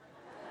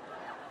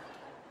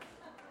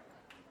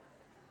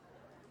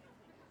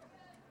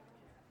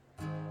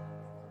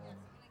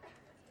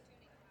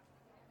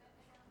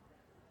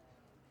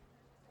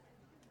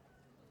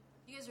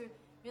 You guys are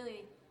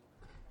really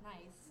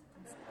nice,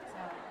 so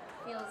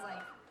it feels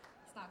like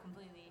it's not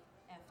completely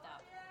effed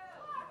up.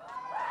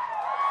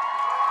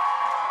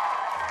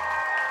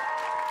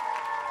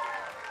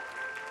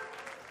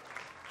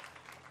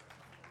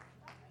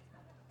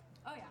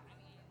 Oh yeah,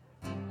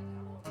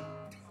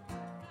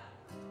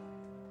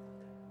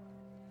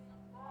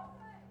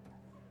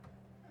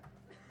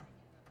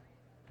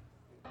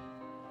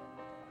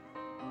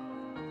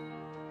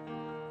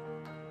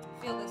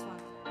 feel this one.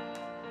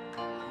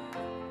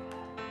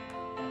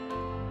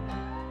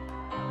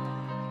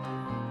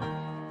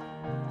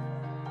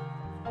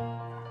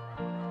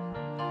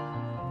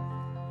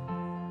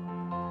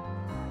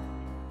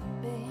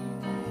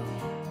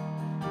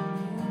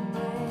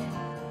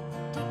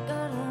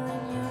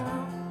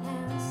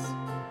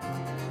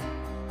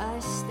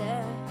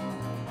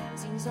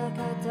 Like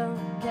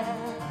don't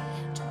care.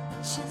 Drop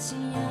a chance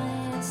in your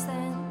hands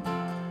then.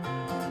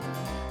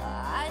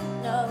 I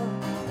know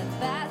that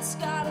that's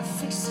gotta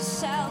fix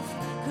itself,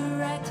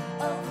 correct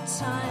over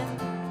time.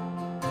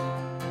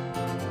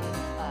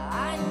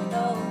 I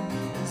know,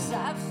 'cause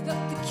I've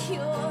got the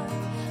cure.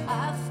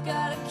 I've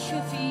got a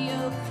cure for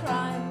your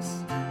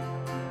crimes.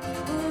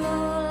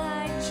 All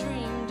I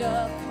dreamed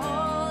of,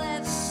 all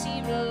that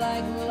seemed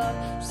like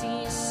love,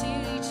 seems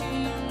silly to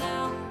you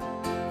now.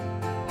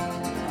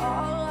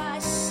 All I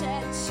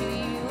said to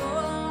you,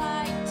 all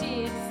I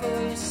did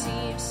for you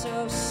seems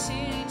so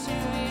silly to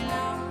me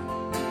now.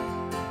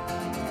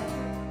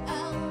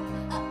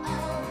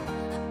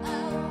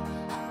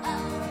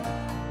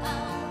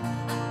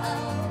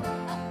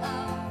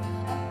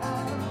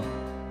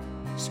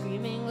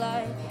 Screaming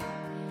like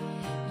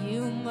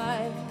you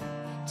might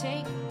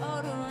take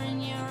order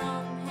in your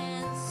own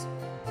hands.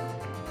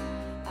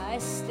 I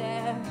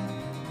stare,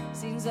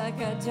 seems like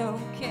I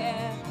don't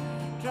care.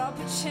 Drop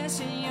a chance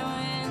in your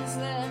hands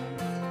then.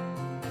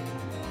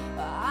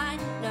 I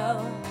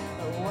know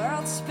the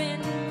world's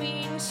been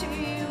mean to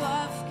you.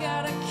 I've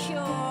got a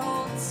cure,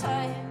 hold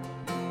tight.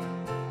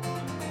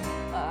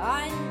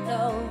 I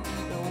know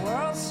the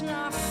world's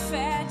not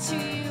fair to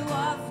you.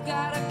 I've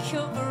got a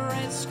cure for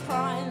its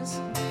crimes.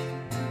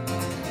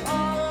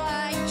 All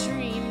I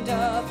dreamed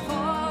of,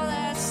 all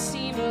that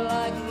seemed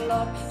like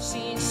love,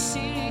 seems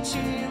silly to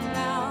you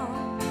now.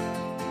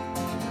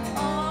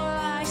 All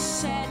I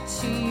said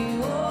to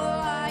you, all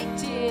I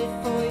did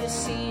for you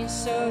seems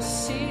so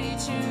silly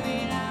to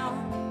me now.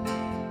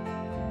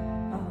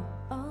 Oh,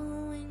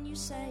 oh, when you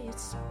say it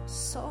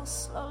so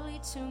slowly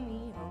to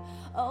me.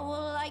 Oh,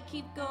 will I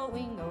keep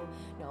going? Oh,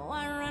 no,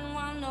 I run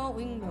while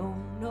knowing. No,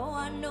 no,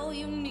 I know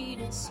you need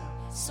it,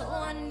 so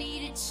I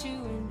need it too.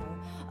 And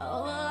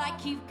oh, will I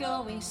keep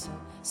going?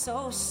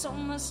 So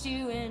must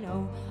you. And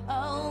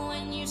oh,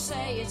 when you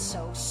say it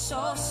so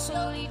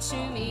slowly to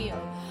me.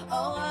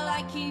 Oh, will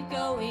I keep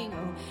going?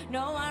 Oh,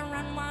 no, I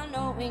run while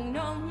knowing.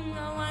 No,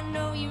 no, I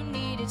know you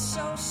need it,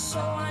 so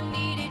I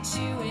need it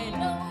too. And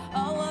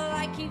oh, will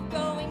I keep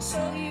going?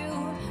 So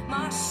you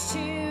must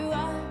too.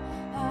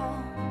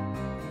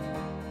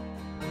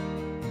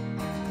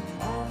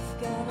 I've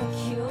got a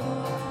cure,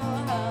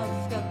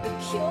 I've got the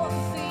cure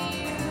for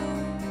you.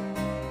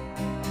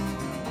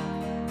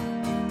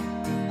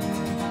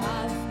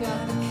 I've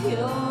got the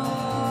cure,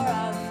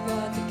 I've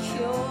got the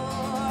cure.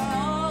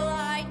 All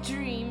I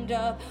dreamed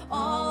of,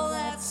 all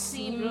that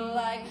seemed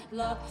like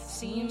love,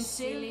 seems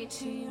silly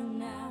to you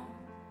now.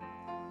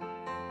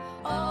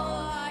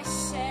 All I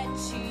said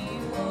to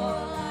you,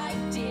 all I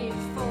did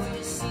for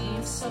you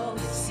seems so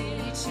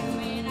silly to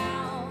me now.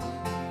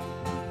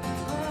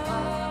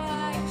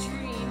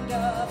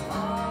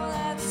 All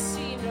that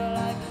seemed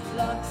like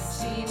love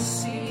seems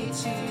silly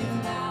to you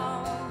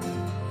now.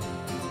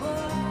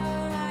 What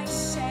I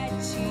said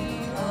to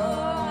you, all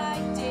I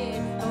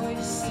did for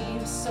you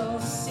seems so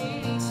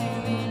silly to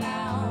me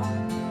now.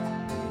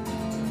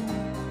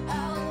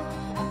 Oh,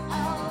 oh,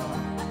 oh,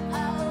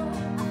 oh,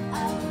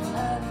 oh,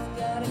 I've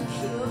got a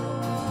cure,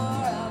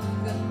 I've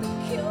got the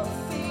cure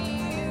for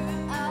you.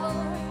 Oh,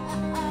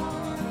 oh,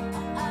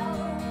 oh, oh,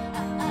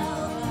 oh,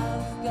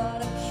 I've got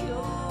a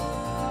cure.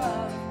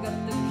 Got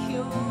the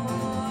cure.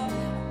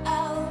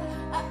 Oh,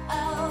 oh,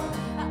 oh,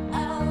 oh,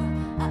 oh, oh,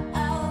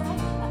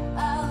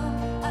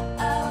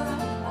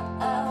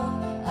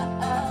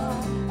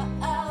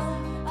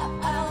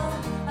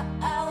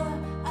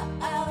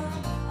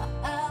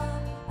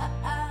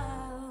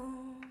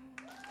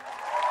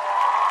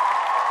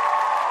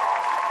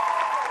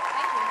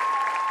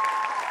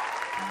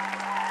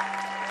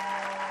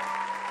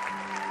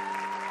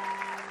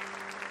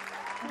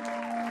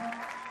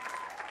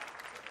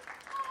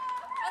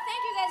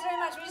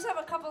 we just have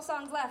a couple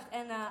songs left,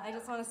 and I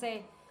just want to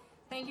say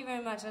thank you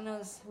very much. I know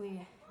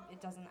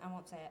I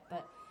won't say it,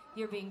 but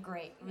you're being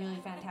great, really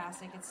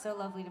fantastic. It's so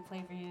lovely to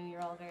play for you.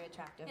 You're all very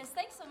attractive. Yes,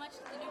 thanks so much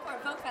to the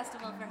Newport Folk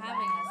Festival for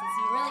having us. It's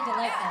really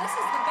delightful. Yeah, this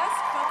is the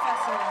best folk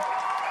festival,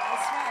 I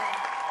swear.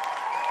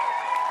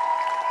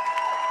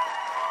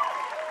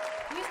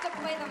 We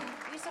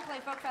used to play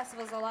folk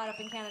festivals a lot up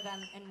in Canada,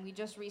 and we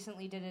just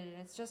recently did it, and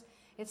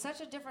it's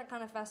such a different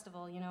kind of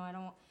festival, you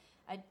know.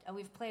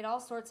 We've played all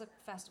sorts of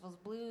festivals,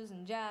 blues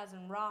and jazz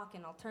and rock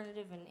and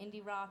alternative and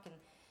indie rock and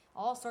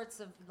all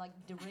sorts of like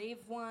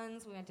rave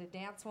ones. We went to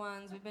dance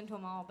ones. We've been to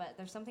them all, but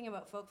there's something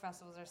about folk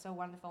festivals that are so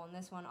wonderful, and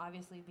this one,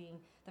 obviously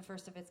being the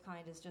first of its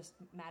kind, is just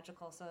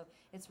magical. So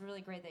it's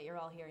really great that you're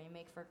all here. You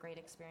make for a great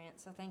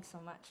experience. So thanks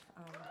so much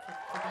for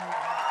being here.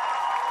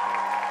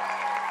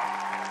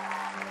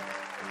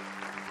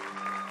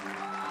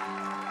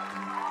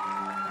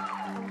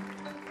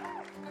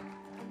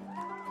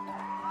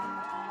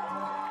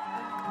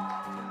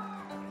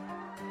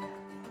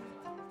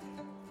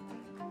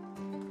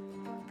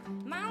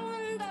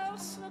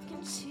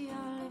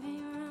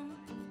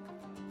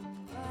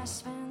 I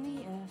spend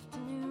the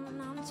afternoon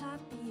on top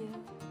of you.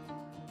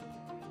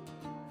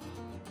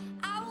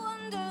 I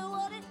wonder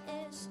what it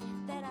is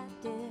that I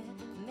did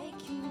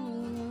make you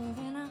move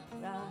in a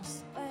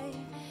lost way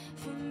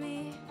for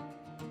me.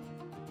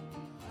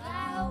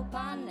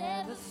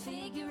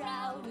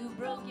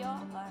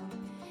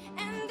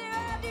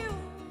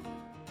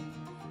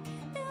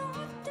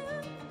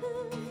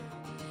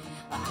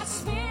 I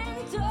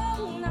spend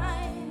all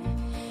night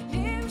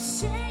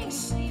losing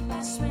sleep.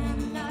 I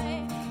spend the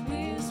night,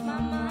 lose my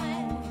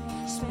mind.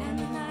 Spend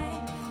the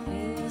night,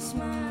 lose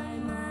my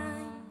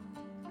mind.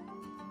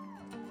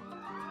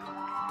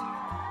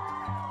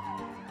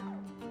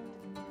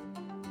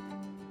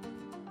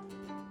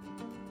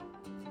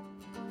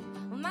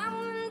 My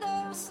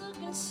windows look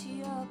into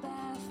your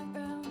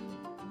bathroom,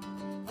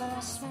 but I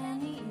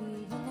spend the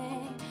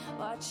evening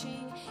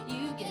watching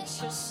you get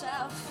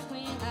yourself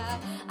clean.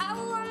 I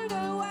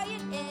wonder why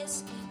it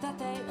is that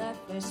they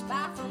left this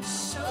bathroom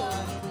so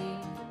clean.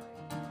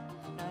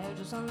 No, you're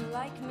just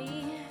unlike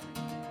me,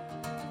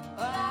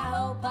 but I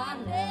hope I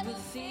never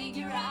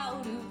figure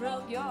out who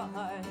broke your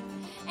heart.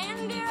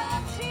 And if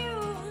I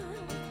do,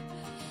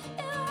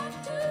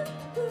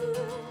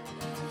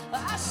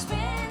 I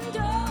spend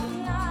all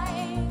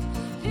night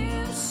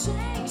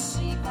losing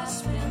sleep. I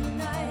spend the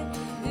night,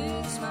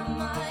 lose my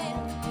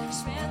mind.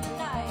 Spend the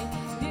night,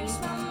 lose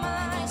my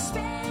mind.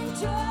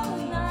 Spend all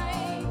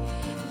night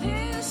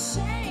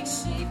losing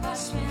sleep. I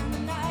spend the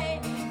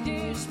night,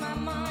 lose my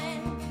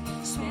mind.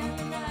 Spend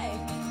the night,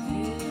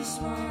 lose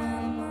my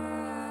mind.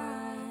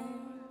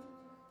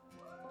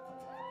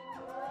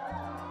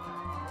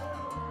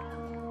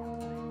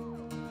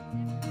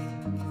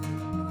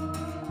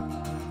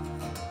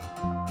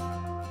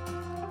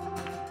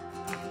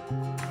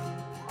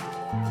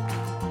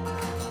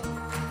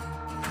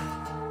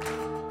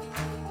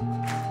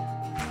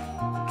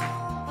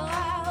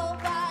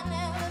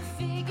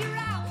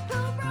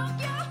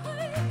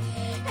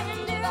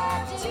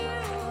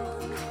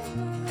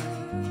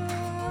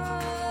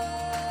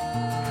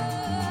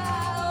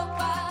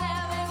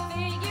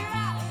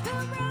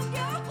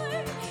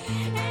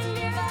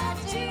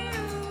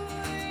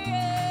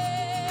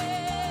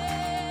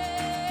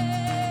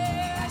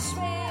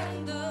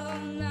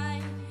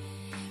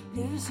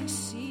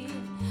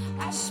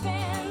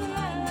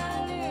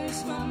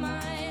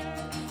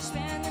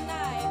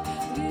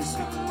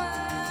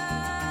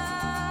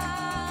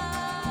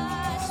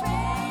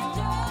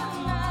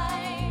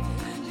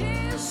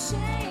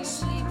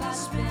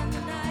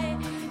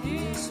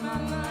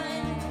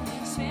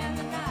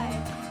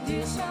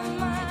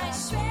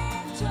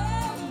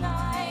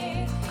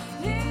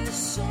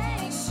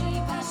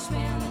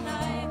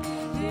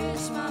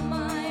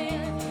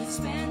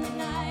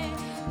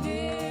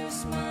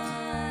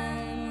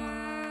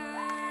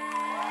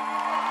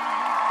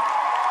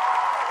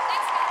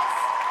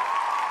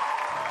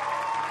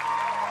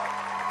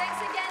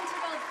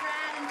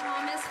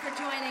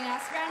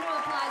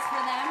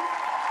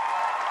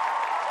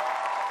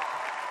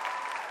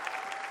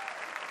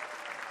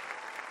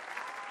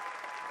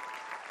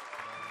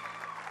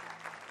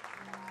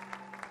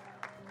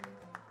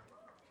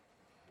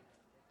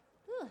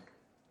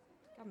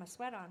 My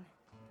sweat on.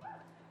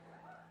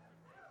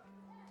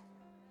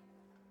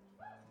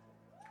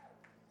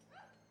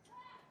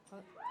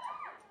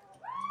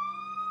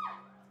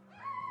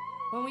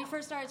 When we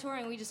first started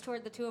touring, we just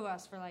toured the two of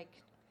us for like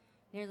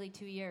nearly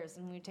 2 years,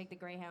 and we would take the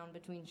Greyhound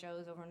between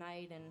shows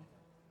overnight, and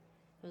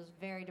it was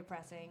very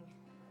depressing.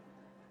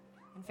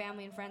 And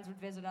family and friends would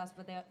visit us,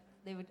 but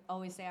they would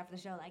always say after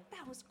the show, like,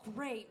 that was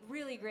great,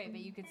 really great,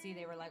 but you could see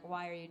they were like,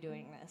 why are you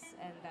doing this?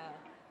 And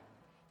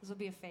this will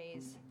be a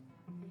phase.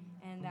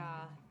 And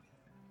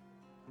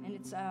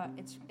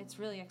it's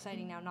really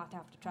exciting now not to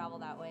have to travel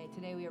that way.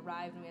 Today we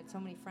arrived and we had so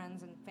many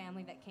friends and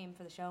family that came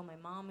for the show. My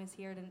mom is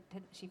here.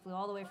 She flew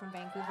all the way from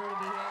Vancouver to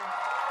be here.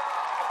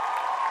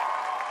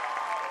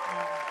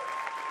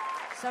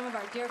 Some of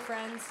our dear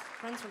friends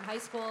from high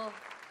school.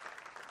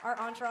 Our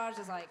entourage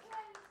is like,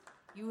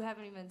 you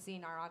haven't even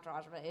seen our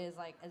entourage, but it is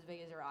like as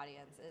big as your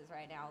audience is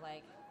right now.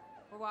 Like,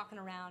 we're walking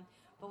around,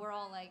 but we're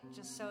all like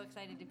just so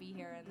excited to be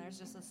here, and there's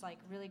just this like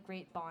really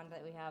great bond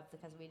that we have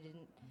because we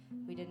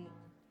didn't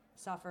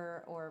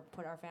suffer or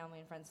put our family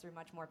and friends through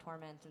much more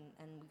torment,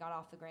 and we got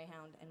off the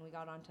Greyhound and we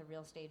got onto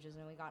real stages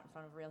and we got in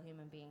front of real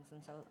human beings.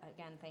 And so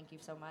again, thank you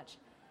so much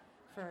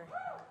for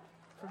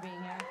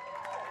being here.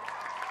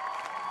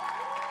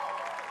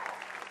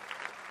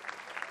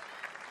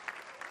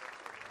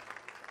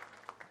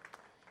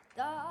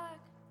 Dark,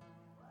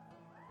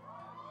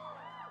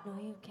 no,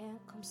 you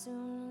can't come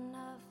soon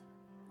enough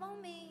for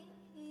me.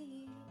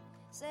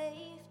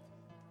 Saved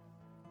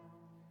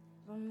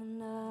from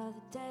another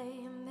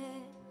day of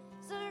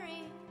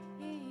misery.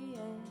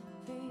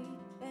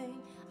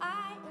 Everything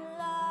I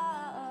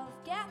love,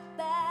 get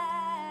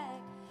back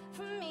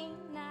from me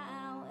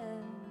now.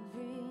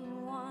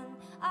 Everyone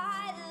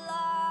I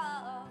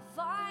love,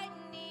 I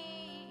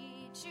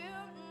need you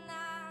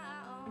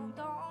now.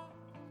 Don't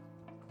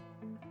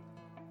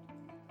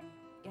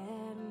get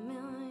a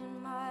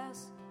million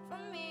miles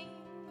from me.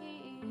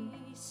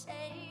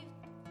 Saved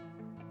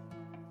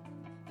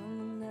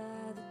from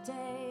another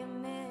day of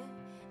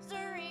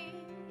misery.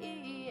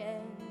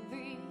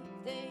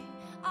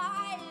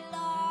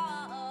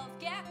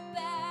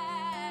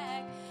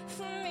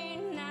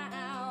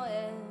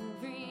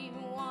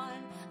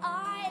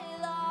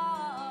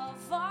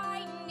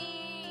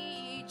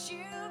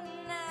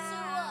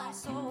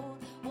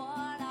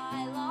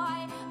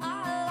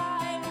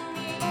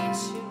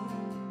 too.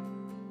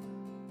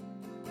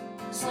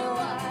 So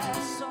what I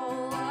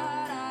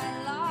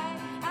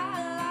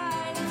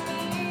lied to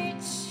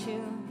meet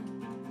you.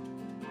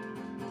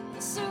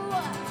 So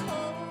what?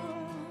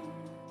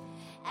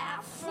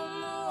 After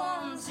the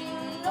ones you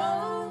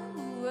know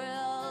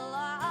will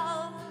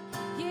love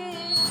you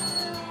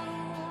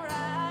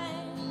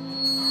right.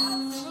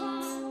 After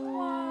the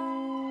one.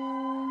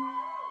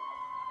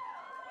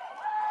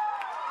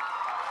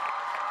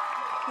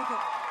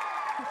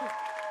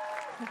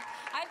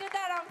 I did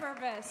that on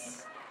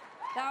purpose.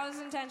 That was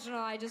intentional.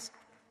 I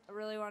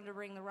really wanted to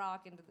bring the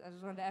rock, and I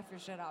just wanted to F your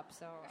shit up,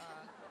 so,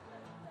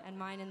 and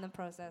mine in the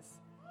process.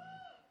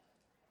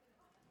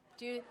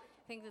 Do you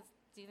think that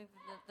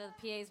the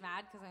PA's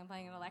mad because I'm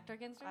playing an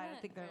electric instrument? I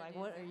think they're like,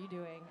 what are you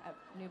doing at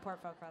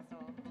Newport Folk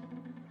Festival?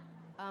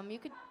 You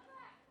could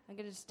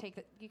just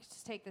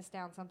take this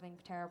down. Something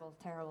terrible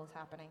is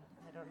happening.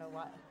 I don't know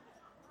what.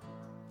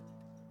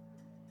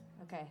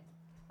 Okay.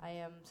 I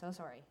am so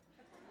sorry.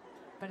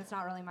 But it's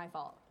not really my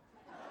fault.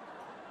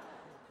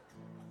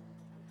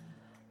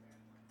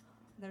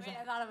 Wait,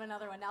 I thought of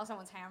another one. Now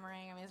someone's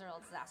hammering. I mean, it's a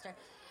real disaster.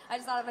 I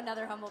just thought of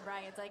another humble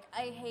brag. It's like,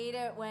 I hate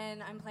it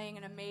when I'm playing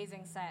an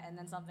amazing set and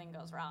then something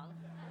goes wrong.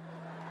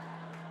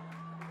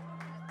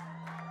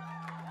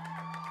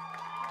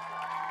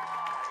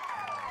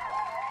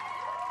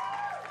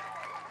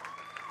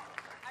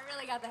 I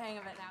really got the hang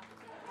of it now.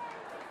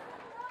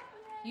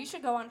 You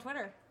should go on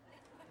Twitter.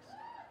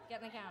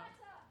 Get an account.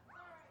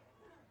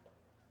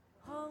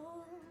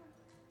 Oh,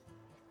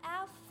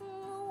 after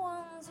the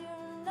ones you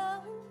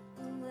know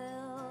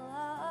will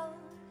love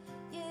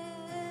you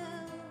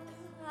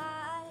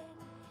right.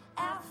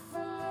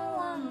 After the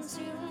ones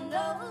you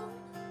know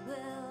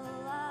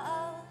will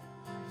love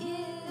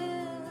you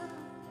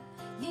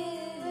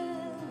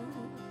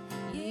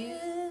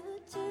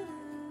too.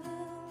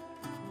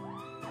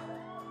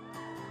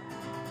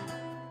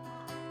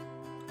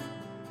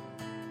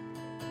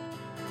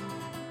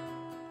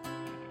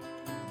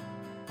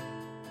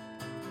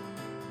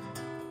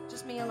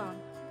 Just me alone.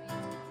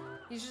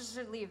 You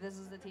should leave. This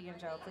is the Tegan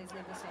show. Please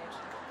leave the stage.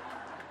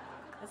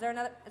 Is there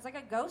another? It's like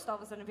a ghost all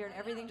of a sudden appeared.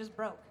 Everything just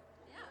broke.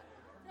 Yeah.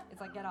 It's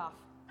like, get off.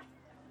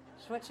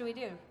 What should we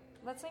do?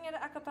 Let's sing it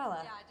a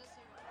cappella. Yeah, just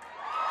sing it.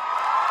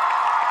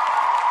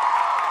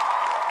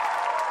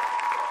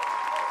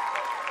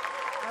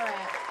 All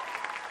right.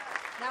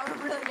 Now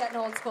we're really getting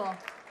old school.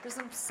 There's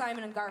some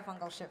Simon and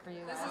Garfunkel shit for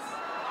you guys.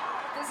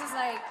 This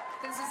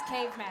is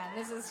caveman.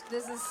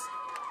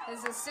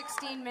 This is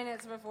 16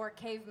 minutes before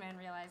cavemen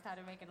realized how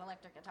to make an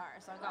electric guitar.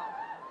 So go.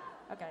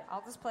 Okay,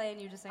 I'll just play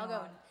and you just sing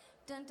along.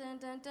 Dun dun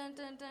dun dun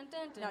dun dun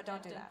dun. No,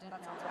 don't do that.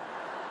 That sounds bad.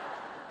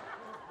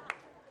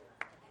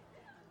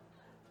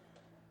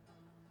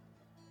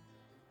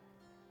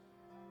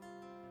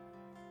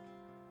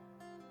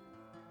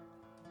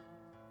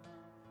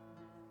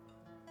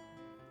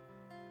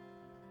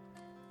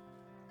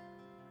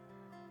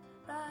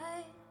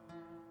 Right.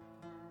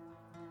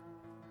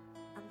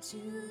 I'm to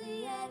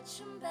the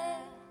edge and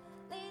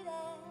barely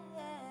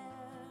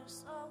there.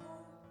 So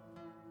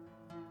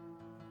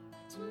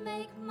to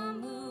make my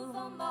move,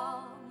 I'm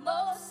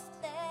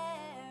almost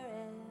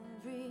there.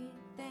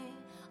 Everything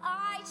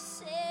I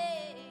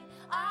say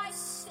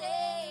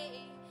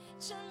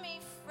to me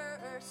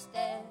first.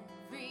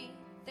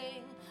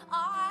 Everything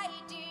I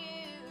do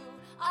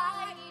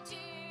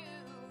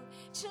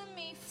to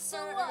me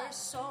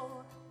first.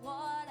 So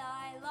what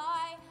I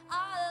lie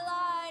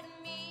to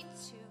me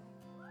too.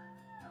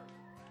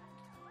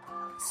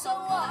 So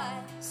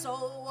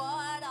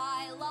what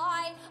I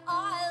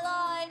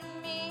lie to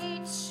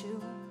me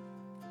too.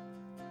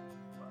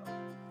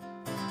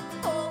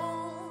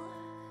 Oh,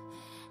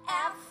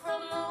 and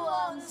from the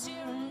ones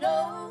you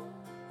know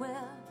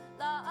will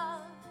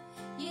love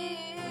you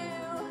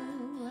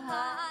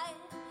high.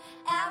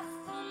 And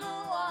from the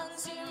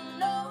ones you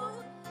know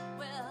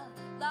will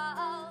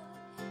love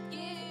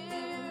you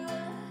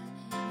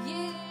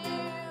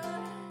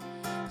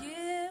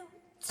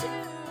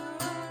too.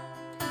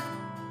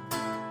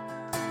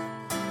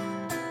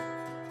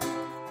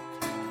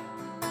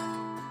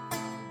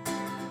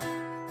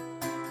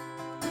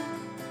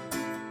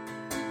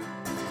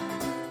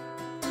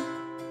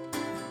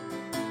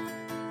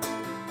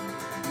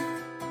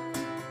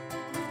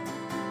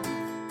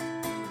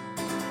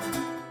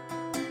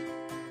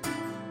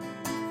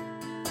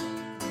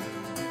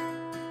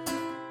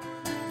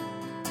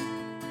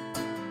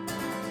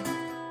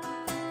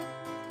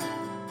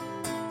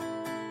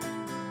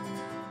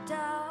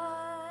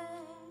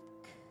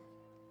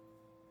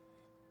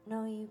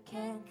 No, you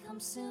can't come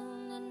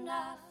soon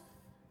enough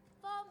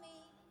for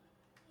me.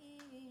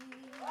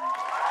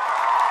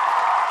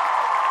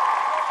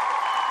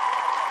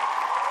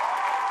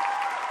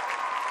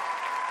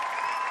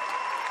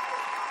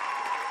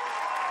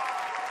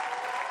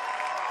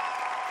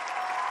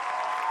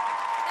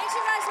 Thanks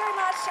you guys very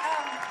much.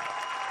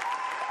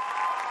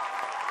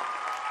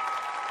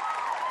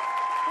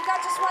 We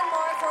got just one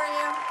more for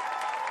you.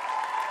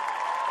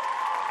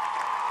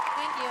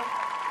 Thank you.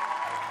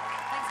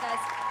 Thanks,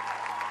 guys.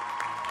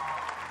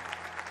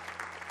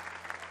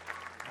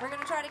 We're going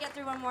to try to get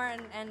through one more,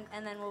 and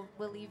then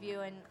we'll leave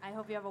you. And I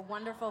hope you have a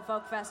wonderful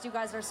Folk Fest. You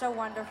guys are so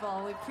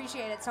wonderful. We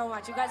appreciate it so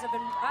much. You guys have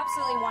been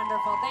absolutely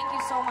wonderful. Thank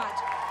you so much.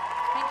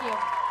 Thank you.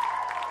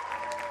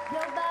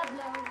 Blow by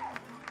blow,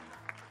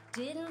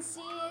 didn't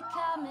see it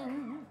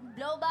coming.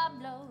 Blow by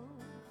blow,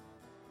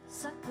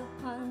 sucker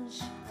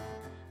punch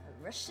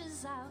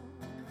rushes out.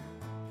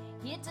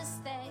 Here to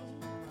stay,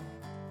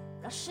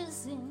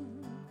 rushes in.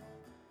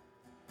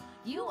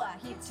 You are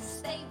here to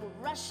stay, what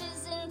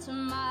rushes into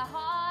my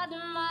heart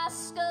and my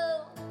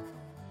skull.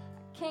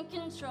 I can't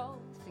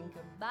control, think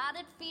about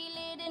it, feel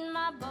it in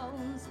my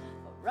bones.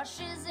 What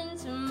rushes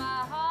into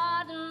my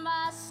heart and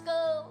my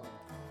skull,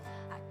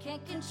 I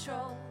can't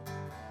control.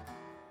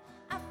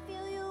 I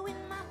feel you in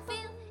my,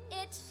 feel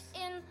it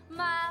in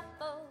my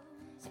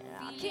bones.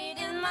 Feel it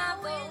in my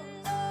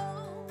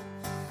window.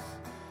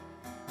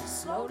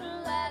 Slowly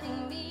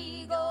letting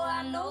me go.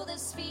 I know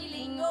this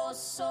feeling, oh,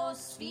 so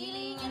it's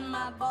feeling in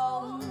my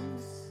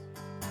bones.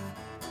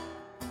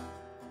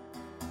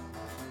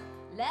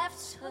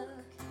 Left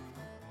hook,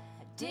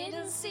 I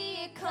didn't see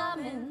it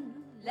coming.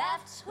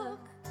 Left hook,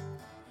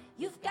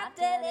 you've got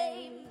that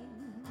aim.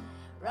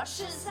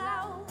 Rushes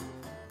out,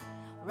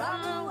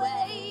 run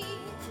away.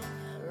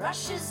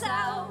 Rushes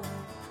out,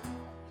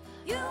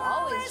 you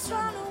always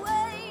run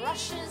away.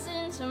 Rushes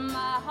into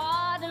my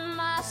heart and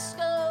my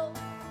skull.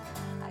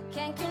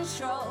 Can't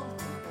control,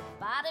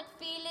 about it,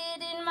 feel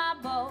it in my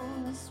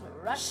bones.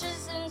 What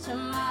rushes into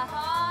my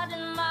heart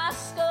and my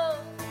skull,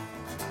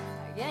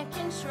 I can't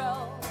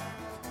control.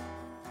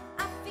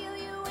 I feel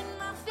you in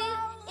my,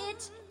 feel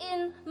it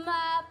in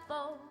my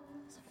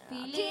bones.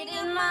 Feel it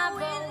in my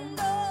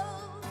window.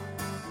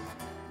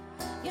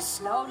 You're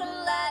slowly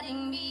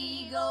letting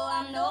me go.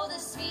 I know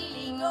this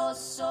feeling, oh,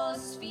 so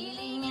it's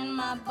feeling in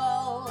my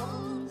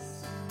bones.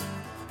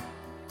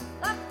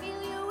 I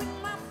feel you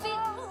in my,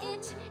 feel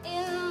it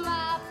in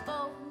my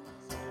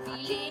bones.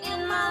 Feel it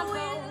in my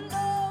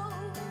window.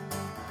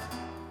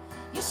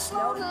 You're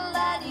slowly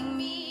letting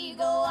me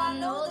go. I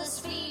know this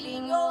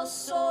feeling, oh,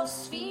 so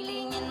it's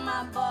feeling in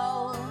my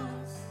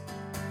bones.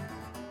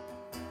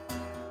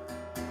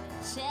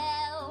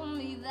 Tell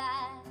me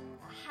that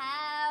I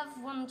have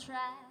one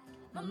track.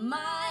 My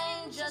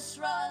mind just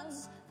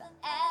runs the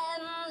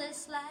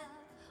endless lap.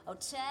 Oh,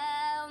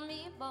 tell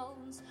me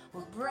bones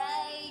will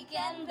break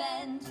and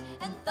bend,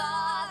 and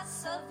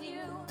thoughts of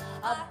you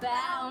are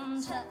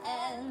bound to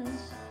end.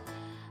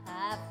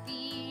 I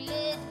feel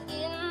it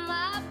in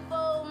my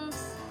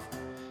bones,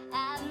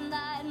 and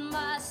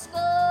my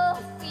skull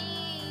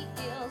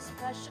feels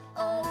pressure.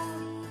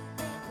 Oh,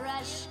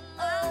 pressure.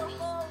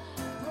 Oh,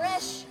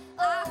 pressure.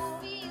 I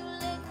feel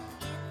it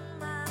in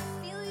my,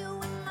 feel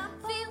you in my,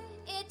 feel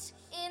it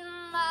in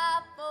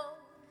my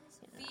bones.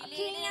 Feel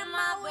it in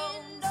my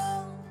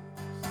window.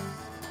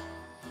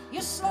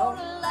 You're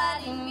slowly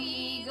letting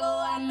me go.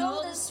 I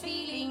know this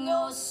feeling,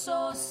 oh,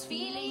 so it's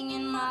feeling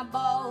in my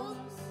bones.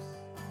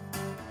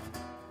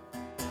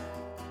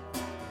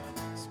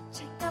 So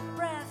take a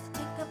breath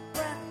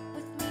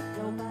with me,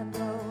 blow by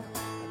blow.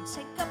 And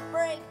take a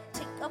break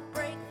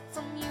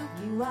from you.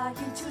 You are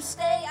here to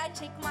stay. I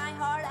take my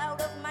heart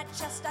out of my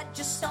chest. I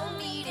just don't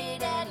need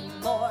it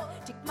anymore.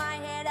 Take my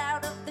head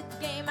out of the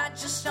game. I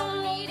just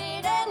don't need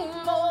it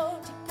anymore.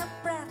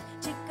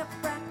 Take a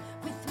breath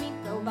with me,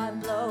 blow by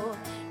blow.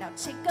 Now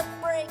take a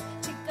break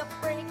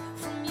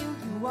from you.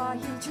 You are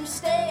here to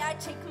stay. I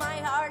take my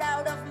heart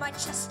out of my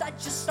chest. I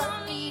just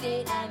don't need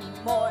it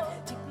anymore.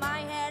 Take my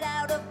head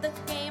out of the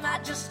game. I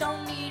just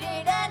don't need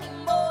it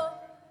anymore.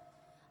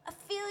 I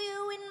feel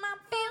you in my,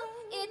 feel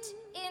it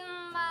in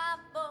my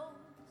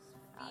bones.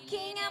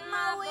 Looking at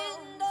my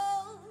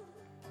window.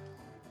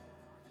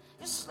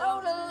 You're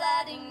slowly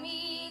letting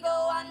me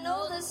go. I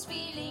know this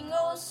feeling,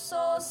 oh,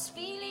 so it's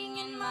feeling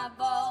in my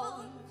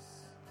bones.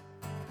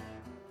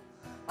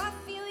 I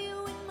feel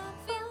you in my,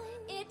 feel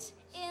it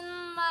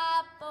in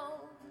my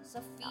bones.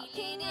 I feel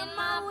it in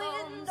my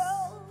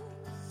window.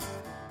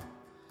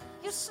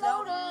 You're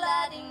slowly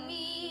letting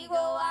me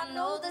go. I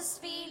know this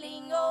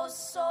feeling, oh,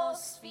 so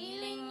it's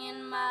feeling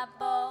in my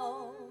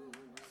bones.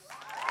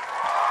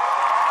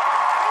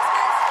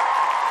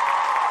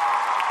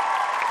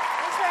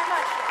 Thanks very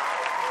much.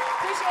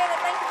 Appreciate it.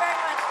 Thank you very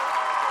much.